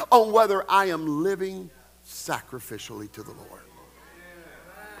dependent on whether I am living sacrificially to the Lord.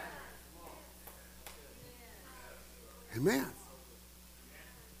 Amen.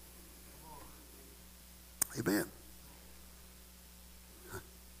 Amen.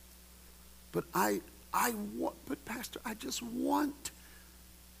 But but Pastor, I just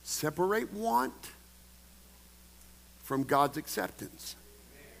separate want from God's acceptance.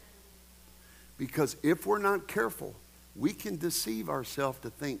 Because if we're not careful, we can deceive ourselves to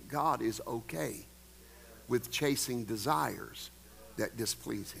think God is okay with chasing desires that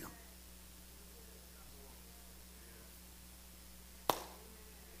displease Him.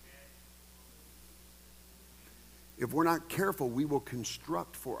 If we're not careful, we will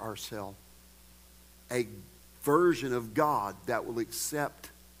construct for ourselves a version of God that will accept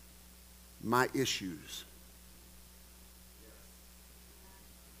my issues.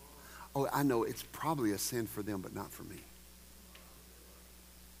 Oh, I know it's probably a sin for them, but not for me.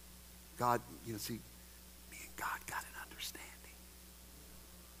 God, see, me and God got an understanding.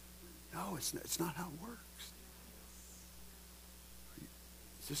 No, it's not how it works.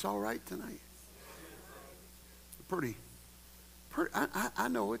 Is this all right tonight? Pretty. I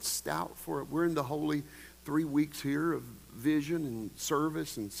know it's stout for it. We're in the holy 3 weeks here of vision and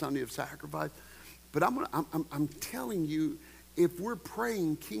service and Sunday of sacrifice. But I'm telling you, if we're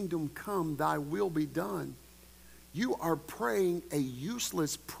praying, kingdom come, thy will be done, you are praying a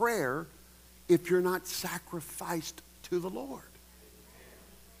useless prayer if you're not sacrificed to the Lord.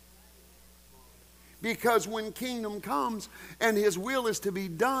 Because when kingdom comes and his will is to be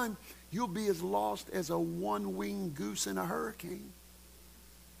done, you'll be as lost as a one-winged goose in a hurricane.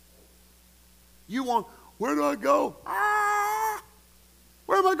 You want, where do I go? Ah!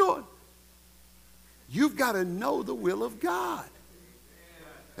 Where am I going? You've got to know the will of God.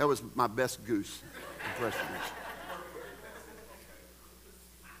 That was my best goose impression.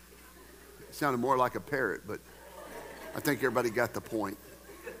 It sounded more like a parrot, but I think everybody got the point.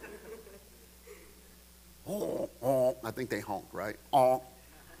 Oh, oh. I think they honk, right? Oh.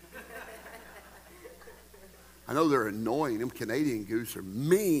 I know they're annoying. Them Canadian goose are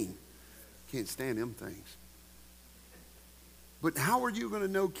mean. Can't stand them things. But how are you going to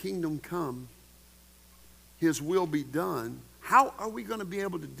know kingdom come, his will be done? How are we going to be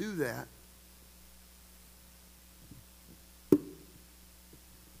able to do that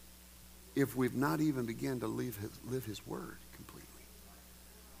if we've not even begun to live his word completely?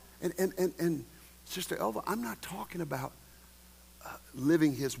 And Sister Elva, I'm not talking about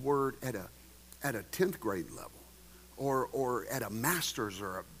living his word at a 10th grade level or at a master's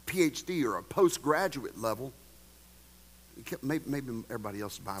or a PhD or a postgraduate level. Maybe everybody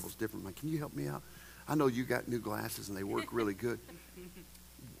else's Bible's different. Can you help me out? I know you got new glasses and they work really good.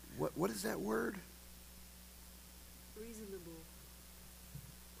 What is that word? Reasonable.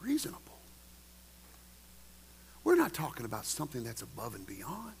 Reasonable. We're not talking about something that's above and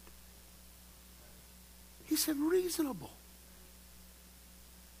beyond. He said reasonable.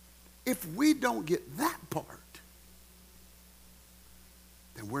 If we don't get that part,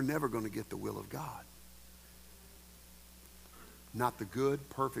 then we're never going to get the will of God. Not the good,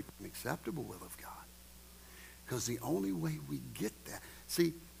 perfect, and acceptable will of God. Because the only way we get that,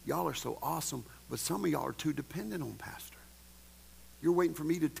 see, y'all are so awesome, but some of y'all are too dependent on Pastor. You're waiting for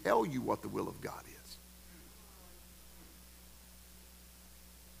me to tell you what the will of God is.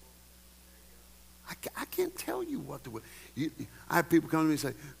 I can't tell you what the will. I have people come to me and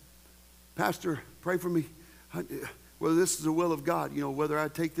say, Pastor, pray for me. Whether this is the will of God, whether I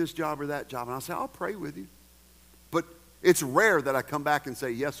take this job or that job. And I'll say, I'll pray with you. But it's rare that I come back and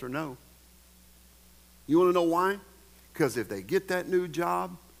say yes or no. You want to know why? Because if they get that new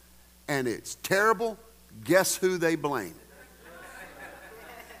job and it's terrible, guess who they blame?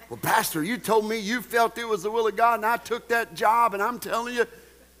 Well, Pastor, you told me you felt it was the will of God and I took that job, and I'm telling you,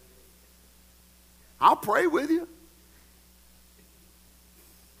 I'll pray with you.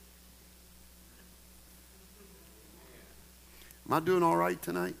 Am I doing all right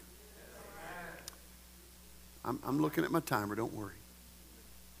tonight? I'm looking at my timer, don't worry.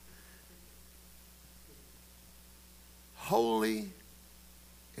 Holy,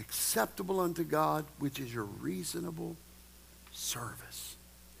 acceptable unto God, which is your reasonable service.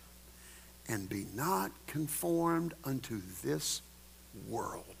 And be not conformed unto this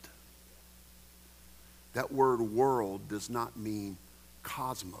world. That word world does not mean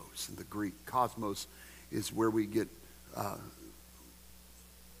cosmos in the Greek. Cosmos is where we get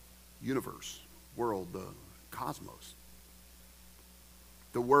universe, world, the cosmos.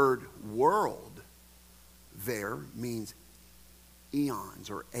 The word world there means eons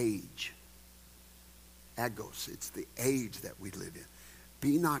or age. Agos, it's the age that we live in.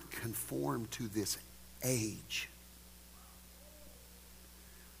 Be not conformed to this age.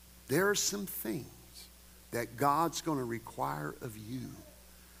 There are some things that God's going to require of you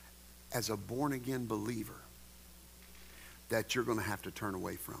as a born-again believer that you're going to have to turn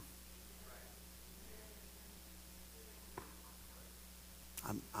away from.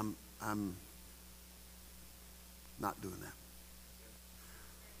 I'm not doing that.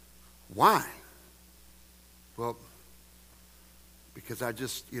 Why? Well, because I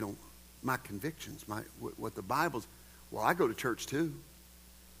just, my convictions, what the Bible's, well, I go to church too.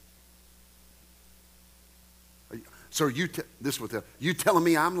 So you telling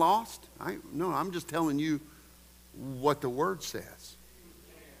me I'm lost? No, I'm just telling you what the Word says.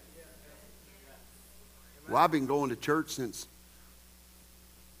 Well, I've been going to church since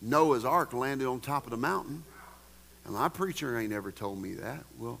Noah's Ark landed on top of the mountain. And my preacher ain't ever told me that.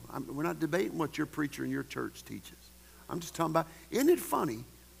 Well, we're not debating what your preacher in your church teaches. I'm just talking about, isn't it funny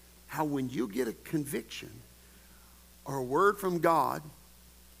how when you get a conviction or a word from God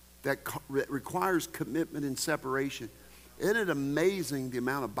that requires commitment and separation, isn't it amazing the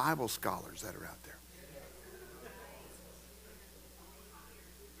amount of Bible scholars that are out there?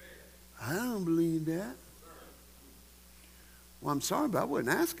 I don't believe that. Well, I'm sorry, but I wasn't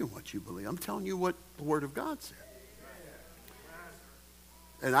asking what you believe. I'm telling you what the Word of God said.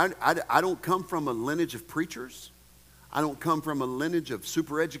 And I don't come from a lineage of preachers. I don't come from a lineage of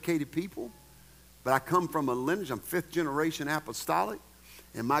super educated people. But I come from a lineage, I'm 5th generation apostolic.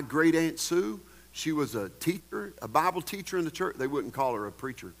 And my great Aunt Sue, She was a teacher, a Bible teacher in the church. They wouldn't call her a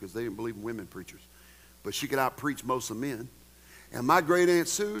preacher because they didn't believe in women preachers. But she could out-preach most of the men. And my great Aunt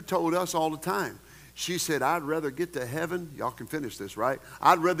Sue told us all the time. She said, I'd rather get to heaven. Y'all can finish this, right?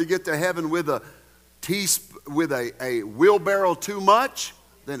 I'd rather get to heaven with a wheelbarrow too much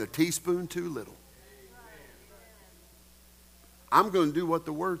than a teaspoon too little. I'm going to do what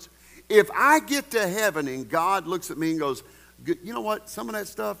the word says. If I get to heaven and God looks at me and goes, you know what, some of that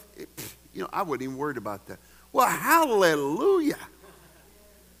stuff, I wasn't even worried about that. Well, hallelujah.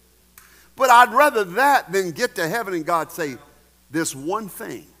 But I'd rather that than get to heaven and God say, this one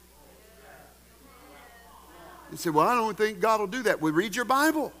thing. You say, well, I don't think God will do that. Well, read your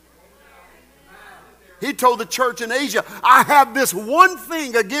Bible. He told the church in Asia, I have this one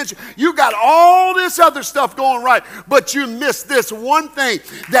thing against you. You got all this other stuff going right, but you missed this one thing,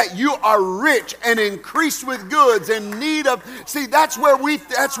 that you are rich and increased with goods in need of. See, that's where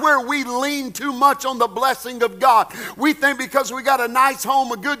we lean too much on the blessing of God. We think because we got a nice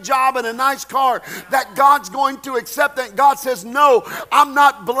home, a good job, and a nice car, that God's going to accept that. God says, no, I'm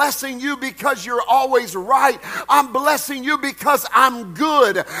not blessing you because you're always right. I'm blessing you because I'm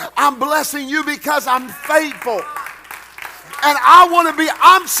good. I'm blessing you because I'm faithful. And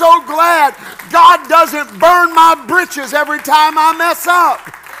I'm so glad God doesn't burn my britches every time I mess up.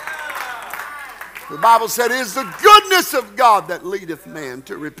 The Bible said it is the goodness of God that leadeth man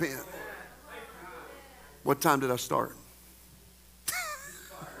to repent. What time did I start?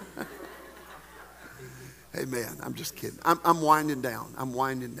 Hey man, I'm just kidding. I'm winding down.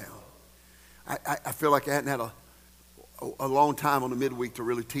 I feel like I hadn't had a long time on the midweek to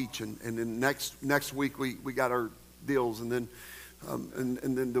really teach, and then next week we got our deals, and then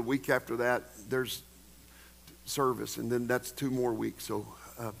the week after that there's service, and then that's 2 more weeks. So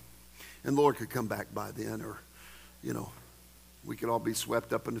and Lord could come back by then, or we could all be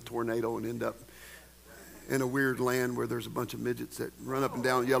swept up in a tornado and end up in a weird land where there's a bunch of midgets that run up and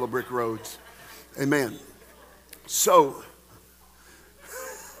down yellow brick roads. Amen. So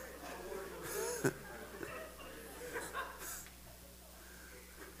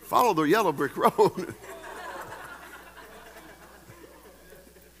follow the yellow brick road.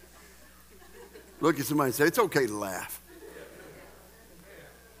 Look at somebody and say, it's okay to laugh.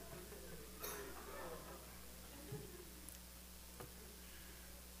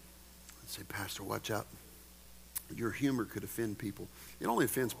 Say, Pastor, watch out. Your humor could offend people. It only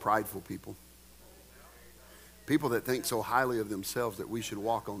offends prideful people. People that think so highly of themselves that we should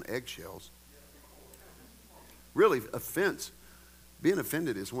walk on eggshells. Really, being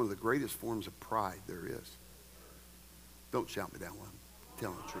offended is one of the greatest forms of pride there is. Don't shout me down when I'm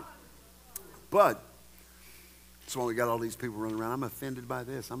telling the truth. But that's why we got all these people running around. I'm offended by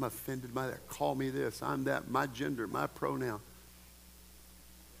this. I'm offended by that. Call me this. I'm that. My gender, my pronoun.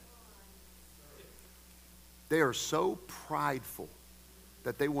 They are so prideful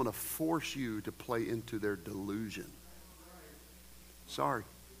that they want to force you to play into their delusion. Sorry.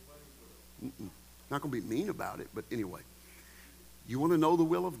 Not going to be mean about it, but anyway. You want to know the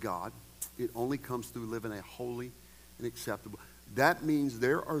will of God, it only comes through living a holy and acceptable. That means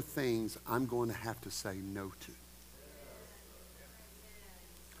there are things I'm going to have to say no to.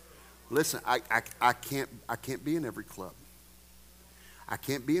 Listen, I can't be in every club. I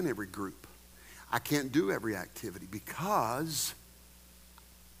can't be in every group. I can't do every activity because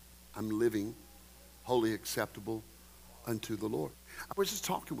I'm living wholly acceptable unto the Lord. I was just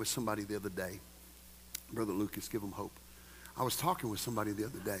talking with somebody the other day. Brother Lucas, give him hope. I was talking with somebody the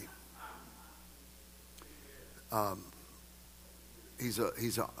other day. He's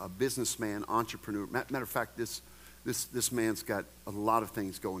a businessman, entrepreneur. Matter of fact, this man's got a lot of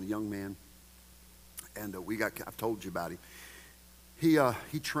things going. A young man, and I've told you about him.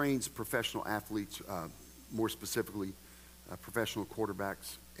 He trains professional athletes, more specifically, professional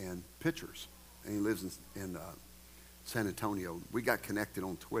quarterbacks and pitchers, and he lives in San Antonio. We got connected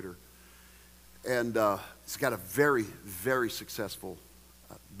on Twitter, and he's got a very, very successful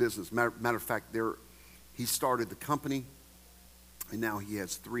business. Matter of fact, he started the company, and now he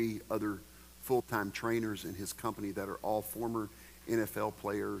has 3 other full-time trainers in his company that are all former NFL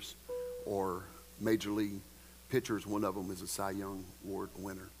players or major league pitchers. One of them is a Cy Young Award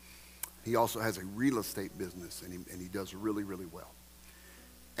winner. He also has a real estate business, and he does really, really well.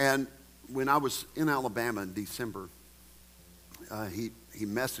 And when I was in Alabama in December, he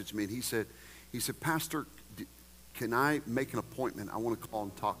messaged me, and he said, Pastor, can I make an appointment? I want to call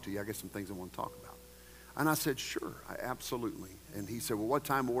and talk to you. I got some things I want to talk about. And I said, sure, absolutely. And he said, well, what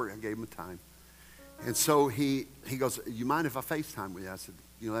time will work? I gave him a time. And so he goes, you mind if I FaceTime with you? I said,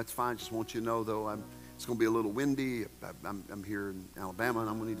 that's fine. Just want you to know, though, it's going to be a little windy. I'm here in Alabama, and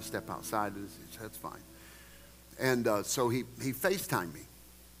I'm going to need to step outside. That's fine. And so he FaceTimed me,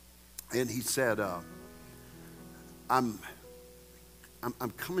 and he said, I'm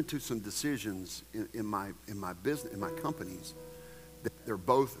coming to some decisions in my business, in my companies, that they're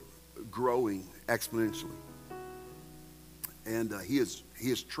both growing exponentially. And he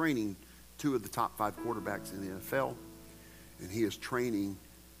is training 2 of the top 5 quarterbacks in the NFL, and he is training,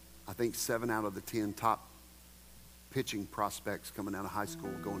 I think, 7 out of the 10 top pitching prospects coming out of high school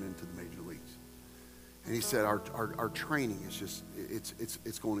going into the major leagues. And he said our training is just it's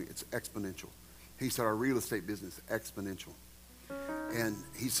exponential. He said our real estate business is exponential. And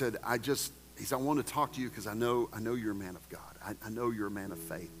he said I want to talk to you because I know you're a man of God. I know you're a man of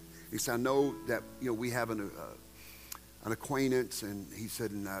faith. He said I know that we have an acquaintance, and he said,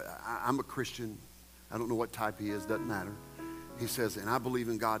 and I'm a Christian. I don't know what type he is, doesn't matter. He says, and I believe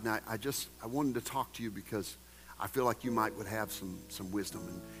in God, and I wanted to talk to you because I feel like you would have some wisdom.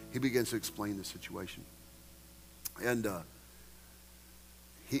 And he begins to explain the situation. And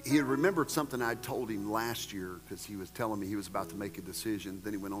he had remembered something I told him last year, because he was telling me he was about to make a decision.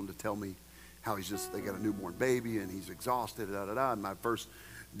 Then he went on to tell me how they got a newborn baby and he's exhausted, And my first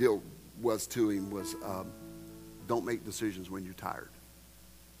deal to him was, don't make decisions when you're tired.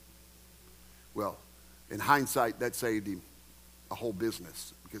 Well, in hindsight, that saved him a whole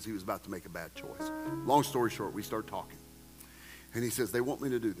business because he was about to make a bad choice. Long story short, we start talking. And he says, they want me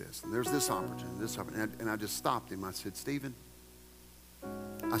to do this. And there's this opportunity, And I just stopped him. I said, Stephen,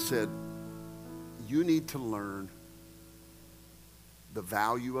 I said, you need to learn the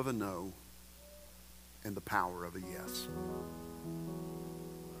value of a no and the power of a yes.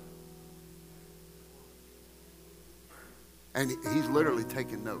 And he's literally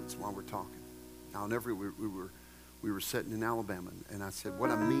taking notes while we're talking. Now, we were sitting in Alabama, and I said,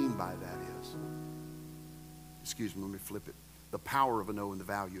 what I mean by that is, excuse me, let me flip it. The power of a no and the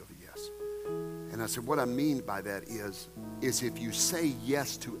value of a yes. And I said, what I mean by that is if you say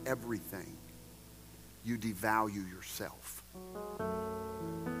yes to everything, you devalue yourself.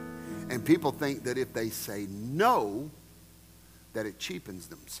 And people think that if they say no, that it cheapens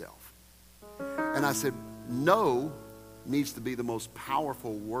themselves. And I said, no needs to be the most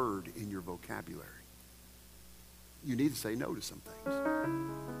powerful word in your vocabulary. You need to say no to some things.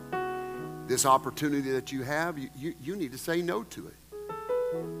 This opportunity that you have, you need to say no to it.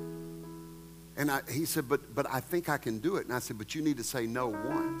 And he said, but I think I can do it. And I said, but you need to say no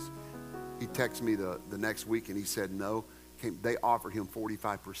once. He texted me the next week, and he said no. They offered him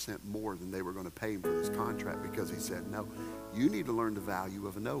 45% more than they were going to pay him for this contract because he said no. You need to learn the value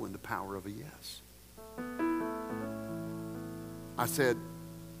of a no and the power of a yes. I said,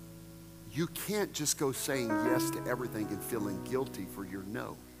 you can't just go saying yes to everything and feeling guilty for your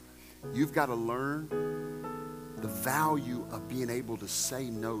no. You've got to learn the value of being able to say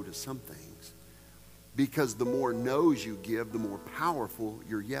no to some things, because the more no's you give, the more powerful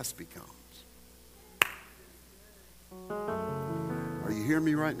your yes becomes. Are you hearing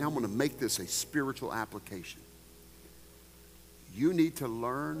me right now? I'm going to make this a spiritual application. You need to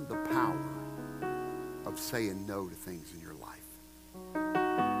learn the power of saying no to things in your life.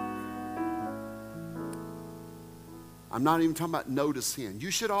 I'm not even talking about no to sin.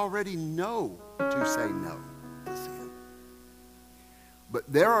 You should already know to say no to sin. But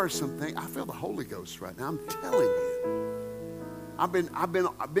there are some things. I feel the Holy Ghost right now. I'm telling you. I've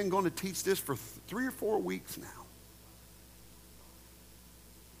been going to teach this for 3 or 4 weeks now.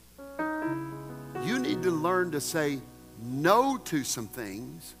 You need to learn to say no to some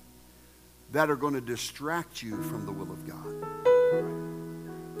things that are going to distract you from the will of God.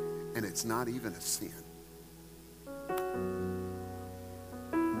 And it's not even a sin.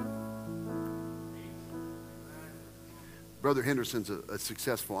 Brother Henderson's a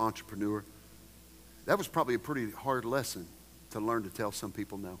successful entrepreneur. That was probably a pretty hard lesson to learn to tell some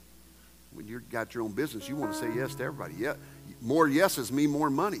people no. When you've got your own business, you want to say yes to everybody. Yeah, more yeses mean more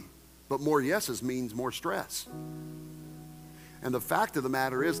money, but more yeses means more stress. And the fact of the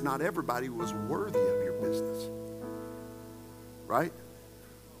matter is, not everybody was worthy of your business. Right?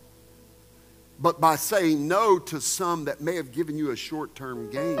 But by saying no to some that may have given you a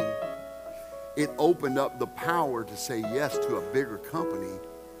short-term gain, it opened up the power to say yes to a bigger company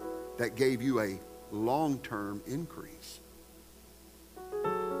that gave you a long-term increase.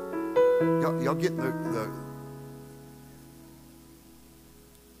 Y'all get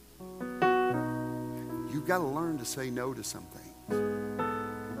you've got to learn to say no to some things.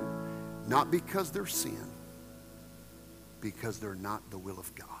 Not because they're sin, because they're not the will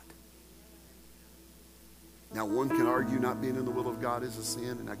of God. Now, one can argue not being in the will of God is a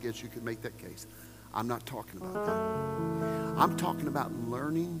sin, and I guess you could make that case. I'm not talking about that. I'm talking about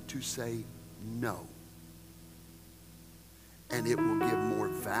learning to say no. And it will give more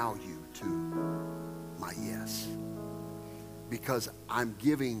value to my yes. Because I'm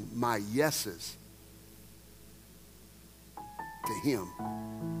giving my yeses to him.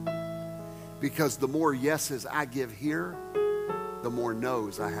 Because the more yeses I give here, the more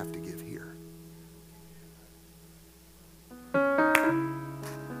no's I have to give here.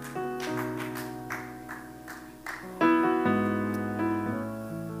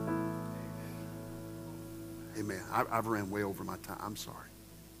 Amen. I've ran way over my time. I'm sorry.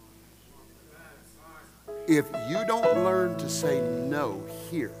 If you don't learn to say no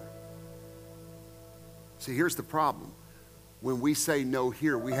here, see, here's the problem. When we say no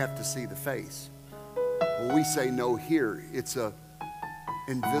here, we have to see the face. When we say no here, it's a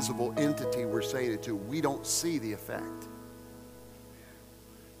invisible entity we're saying it to. We don't see the effect.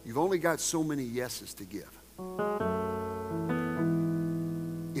 You've only got so many yeses to give.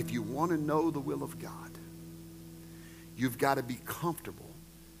 If you want to know the will of God, you've got to be comfortable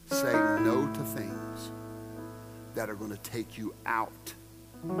saying no to things that are going to take you out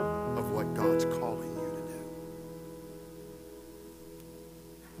of what God's calling you to do.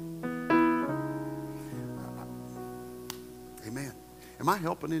 Amen. Am I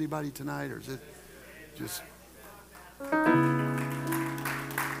helping anybody tonight, or is it just...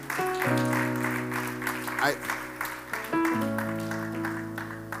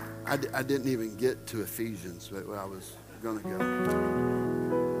 I didn't even get to Ephesians, but I was going to go.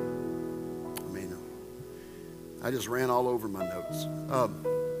 I mean, I just ran all over my notes.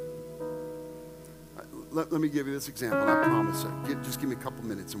 Let me give you this example, and I promise. Just give me a couple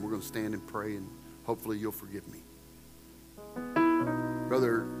minutes, and we're going to stand and pray, and hopefully you'll forgive me.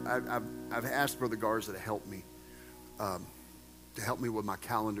 Brother, I've asked Brother Garza to help me with my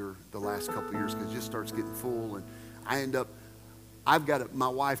calendar the last couple of years, because it just starts getting full, and I end up, my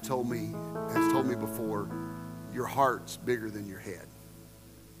wife has told me before, your heart's bigger than your head.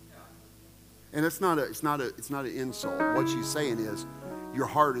 And it's not an insult. What she's saying is, your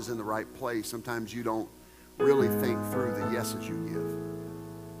heart is in the right place. Sometimes you don't really think through the yeses you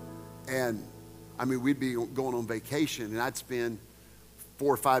give. And I mean, we'd be going on vacation, and I'd spend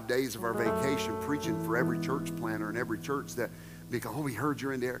 4 or 5 days of our vacation preaching for every church planter and every church that, because, oh, we heard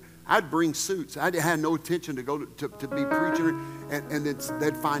you're in there. I'd bring suits. I had no intention to go to be preaching, and then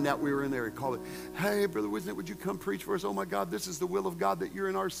they'd find out we were in there and call it, hey, Brother Wisnet, would you come preach for us? Oh, my God, this is the will of God that you're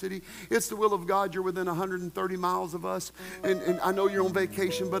in our city. It's the will of God. You're within 130 miles of us, and I know you're on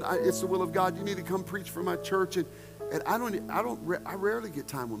vacation, but it's the will of God. You need to come preach for my church, and I rarely get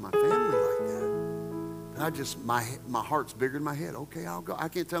time with my family like that. My heart's bigger than my head. Okay, I'll go. I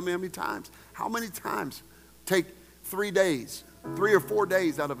can't tell me how many times. How many times take 3 days, 3 or 4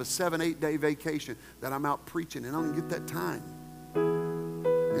 days out of a 7-8 day vacation that I'm out preaching, and I don't get that time.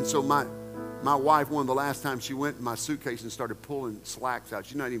 And so my wife, one of the last times she went in my suitcase and started pulling slacks out.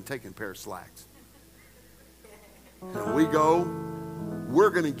 She's not even taking a pair of slacks. And we go,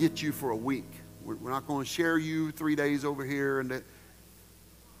 we're going to get you for a week. We're not going to share you 3 days over here. And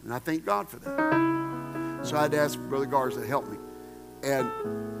I thank God for that. So I had to ask Brother Garza to help me. And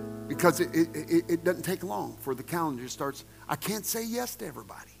because it doesn't take long for the calendar starts. I can't say yes to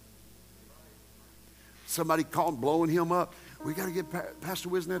everybody. Somebody called, blowing him up. We got to get Pastor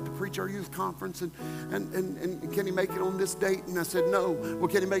Wisnet to preach our youth conference, and can he make it on this date? And I said, no. Well,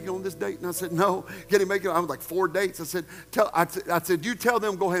 can he make it on this date? And I said, no. Can he make it? I was like 4 dates. I said, you tell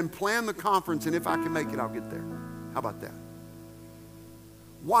them, go ahead and plan the conference, and if I can make it, I'll get there. How about that?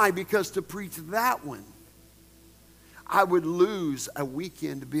 Why? Because to preach that one, I would lose a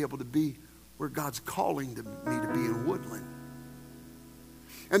weekend to be able to be where God's calling me to be in Woodland.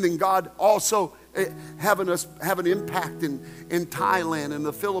 And then God also having us have an impact in Thailand and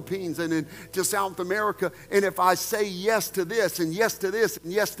the Philippines and into South America. And if I say yes to this and yes to this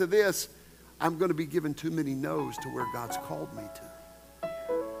and yes to this, I'm going to be given too many no's to where God's called me to.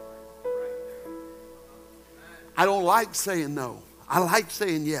 I don't like saying no. I like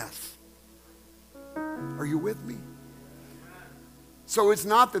saying yes. Are you with me? So it's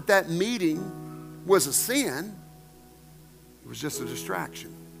not that meeting was a sin. It was just a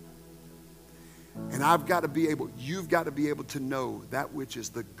distraction. And you've got to be able to know that which is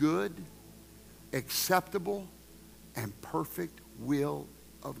the good, acceptable, and perfect will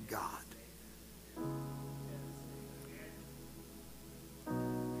of God.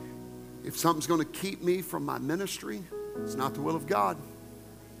 If something's going to keep me from my ministry, it's not the will of God.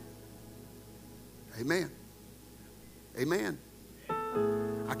 Amen. Amen.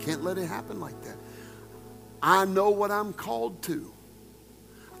 I can't let it happen like that. I know what I'm called to.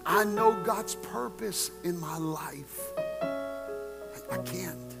 I know God's purpose in my life. I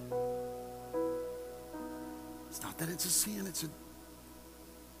can't. It's not that it's a sin.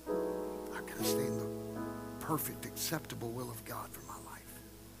 I've got to stay in the perfect, acceptable will of God for my life.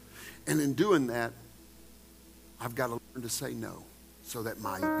 And in doing that, I've got to learn to say no so that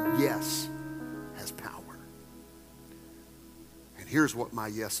my yes has power. And here's what my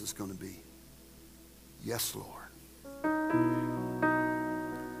yes is going to be. Yes, Lord.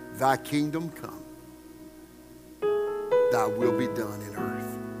 Thy kingdom come. Thy will be done in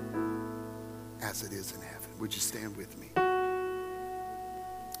earth as it is in heaven. Would you stand with me?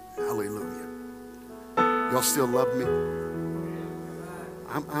 Hallelujah. Y'all still love me?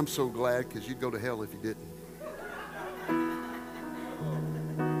 I'm so glad, because you'd go to hell if you didn't.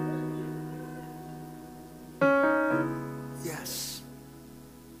 Yes.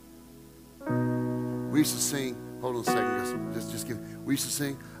 We used to sing, hold on a second, just give me. We used to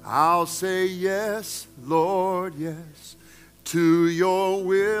sing, I'll say yes, Lord, yes, to your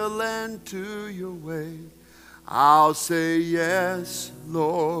will and to your way. I'll say yes,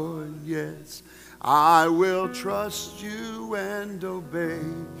 Lord, yes. I will trust you and obey.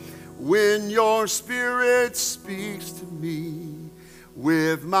 When your Spirit speaks to me,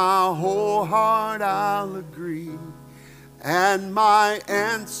 with my whole heart I'll agree. And my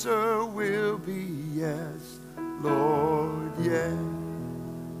answer will be yes, Lord, yes.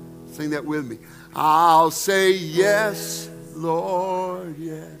 Sing that with me. I'll say yes, Lord,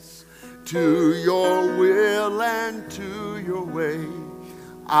 yes, to your will and to your way.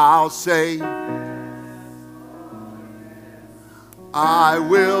 I'll say, I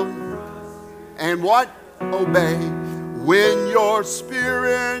will, and what? Obey. When your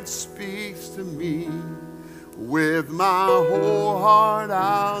Spirit speaks to me, with my whole heart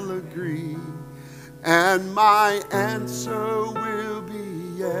I'll agree. And my answer will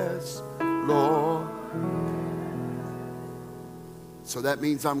be yes, Lord. So that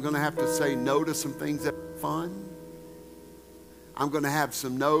means I'm going to have to say no to some things that are fun. I'm going to have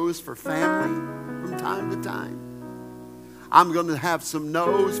some no's for family from time to time. I'm going to have some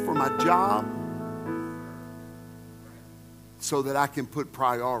no's for my job so that I can put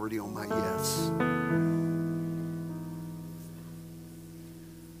priority on my yes.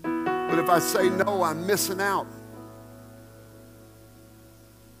 But if I say no, I'm missing out.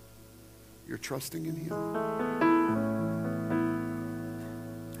 You're trusting in Him.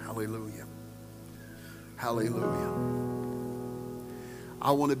 Hallelujah. Hallelujah.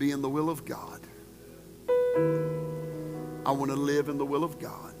 I want to be in the will of God. I want to live in the will of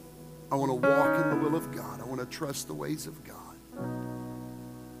God. I want to walk in the will of God. I want to trust the ways of God.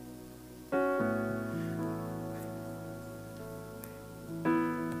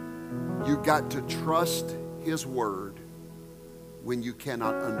 You've got to trust His word when you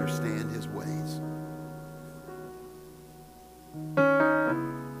cannot understand His ways.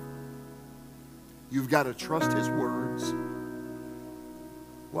 You've got to trust His words.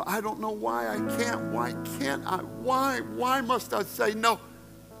 Well, I don't know why I can't. Why can't I? Why must I say no?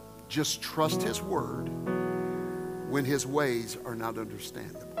 Just trust His word when His ways are not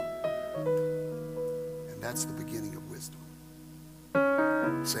understandable. And that's the beginning of wisdom.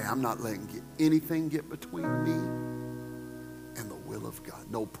 Say, I'm not letting anything get between me and the will of God.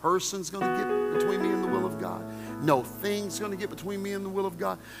 No person's going to get between me and the will of God. No thing's going to get between me and the will of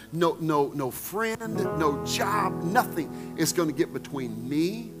God. No friend, no job, nothing is going to get between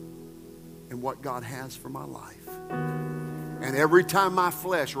me and what God has for my life. And every time my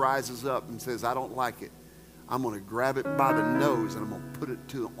flesh rises up and says, I don't like it, I'm going to grab it by the nose and I'm going to put it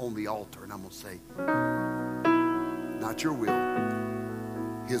on the altar and I'm going to say, not your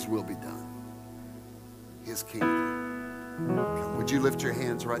will, His will be done. His kingdom. Come, would you lift your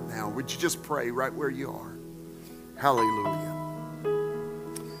hands right now? Would you just pray right where you are? Hallelujah.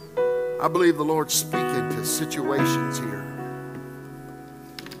 I believe the Lord's speaking to situations here.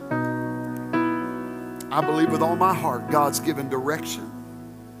 I believe with all my heart God's given direction.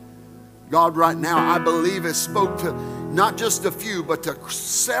 God right now, I believe, has spoke to not just a few, but to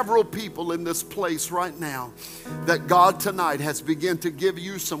several people in this place right now, that God tonight has begun to give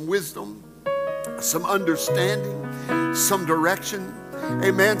you some wisdom, some understanding, some direction.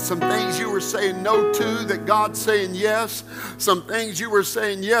 Amen. Some things you were saying no to that God's saying yes. Some things you were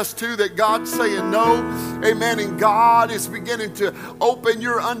saying yes to that God's saying no. Amen. And God is beginning to open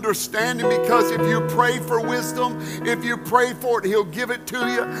your understanding, because if you pray for wisdom, if you pray for it, He'll give it to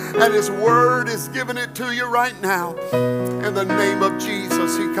you. And His word is giving it to you right now. In the name of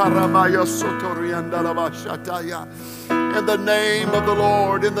Jesus. In the name of the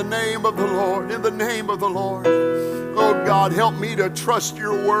Lord. In the name of the Lord. In the name of the Lord. Oh God, help me to trust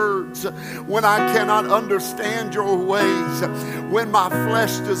your words when I cannot understand your ways, when my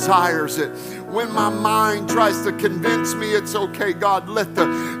flesh desires it, when my mind tries to convince me it's okay. God, let the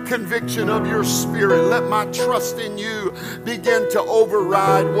conviction of your Spirit, let my trust in you begin to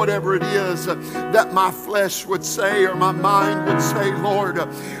override whatever it is that my flesh would say or my mind would say. Lord,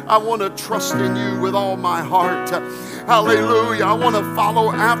 I want to trust in you with all my heart. Hallelujah. I want to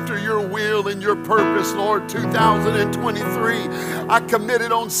follow after your will and your purpose, Lord. 2023, I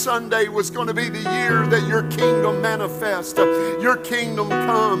committed on Sunday was going to be the year that your kingdom manifest, your kingdom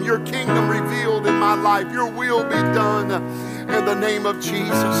come, your kingdom revealed in my life, your will be done in the name of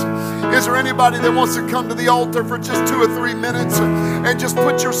Jesus. Is there anybody that wants to come to the altar for just 2 or 3 minutes and just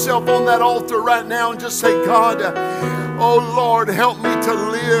put yourself on that altar right now and just say, God, oh Lord, help me to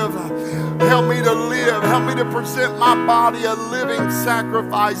live. Help me to live. Help me to present my body a living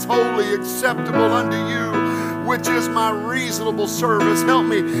sacrifice, holy, acceptable unto you, which is my reasonable service. Help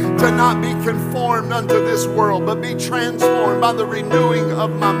me to not be conformed unto this world, but be transformed by the renewing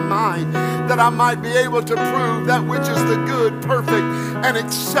of my mind, that I might be able to prove that which is the good, perfect, and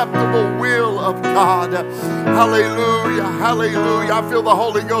acceptable will of God. Hallelujah, hallelujah. I feel the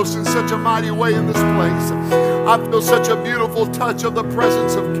Holy Ghost in such a mighty way in this place. I feel such a beautiful touch of the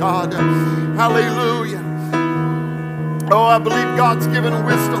presence of God. Hallelujah. Oh, I believe God's given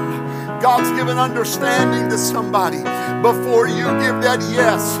wisdom. God's given understanding to somebody. Before you give that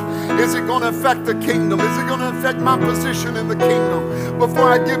yes, is it going to affect the kingdom? Is it going to affect my position in the kingdom? Before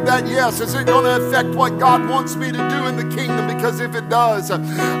I give that yes, is it going to affect what God wants me to do in the kingdom? Because if it does,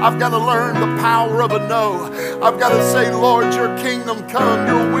 I've got to learn the power of a no. I've got to say, Lord, your kingdom come,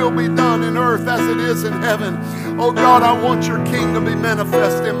 your will be done in earth as it is in heaven. Oh God, I want your kingdom to be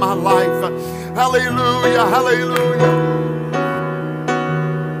manifest in my life. Hallelujah, hallelujah.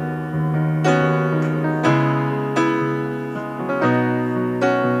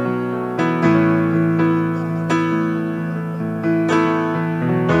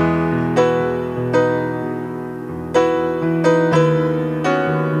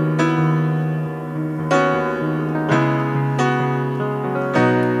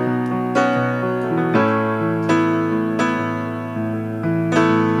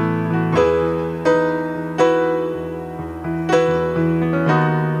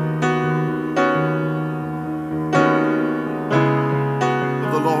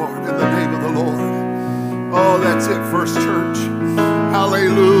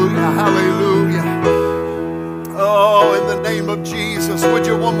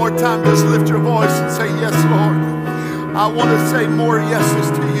 I want to say more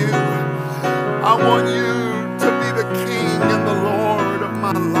yeses to you. I want you to be the King and the Lord of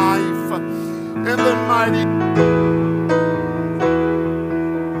my life. In the mighty...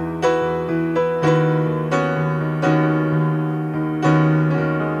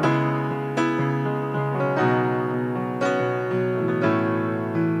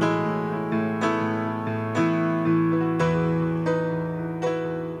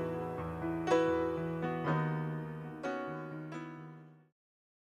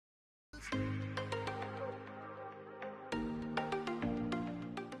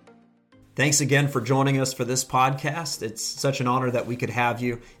 Thanks again for joining us for this podcast. It's such an honor that we could have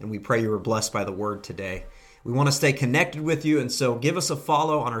you, and we pray you were blessed by the word today. We want to stay connected with you, and so give us a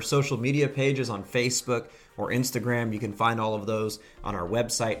follow on our social media pages on Facebook or Instagram. You can find all of those on our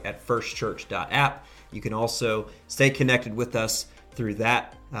website at firstchurch.app. You can also stay connected with us through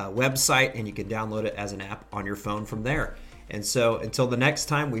that website, and you can download it as an app on your phone from there. And so until the next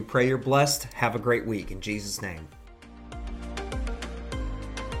time, we pray you're blessed. Have a great week in Jesus' name.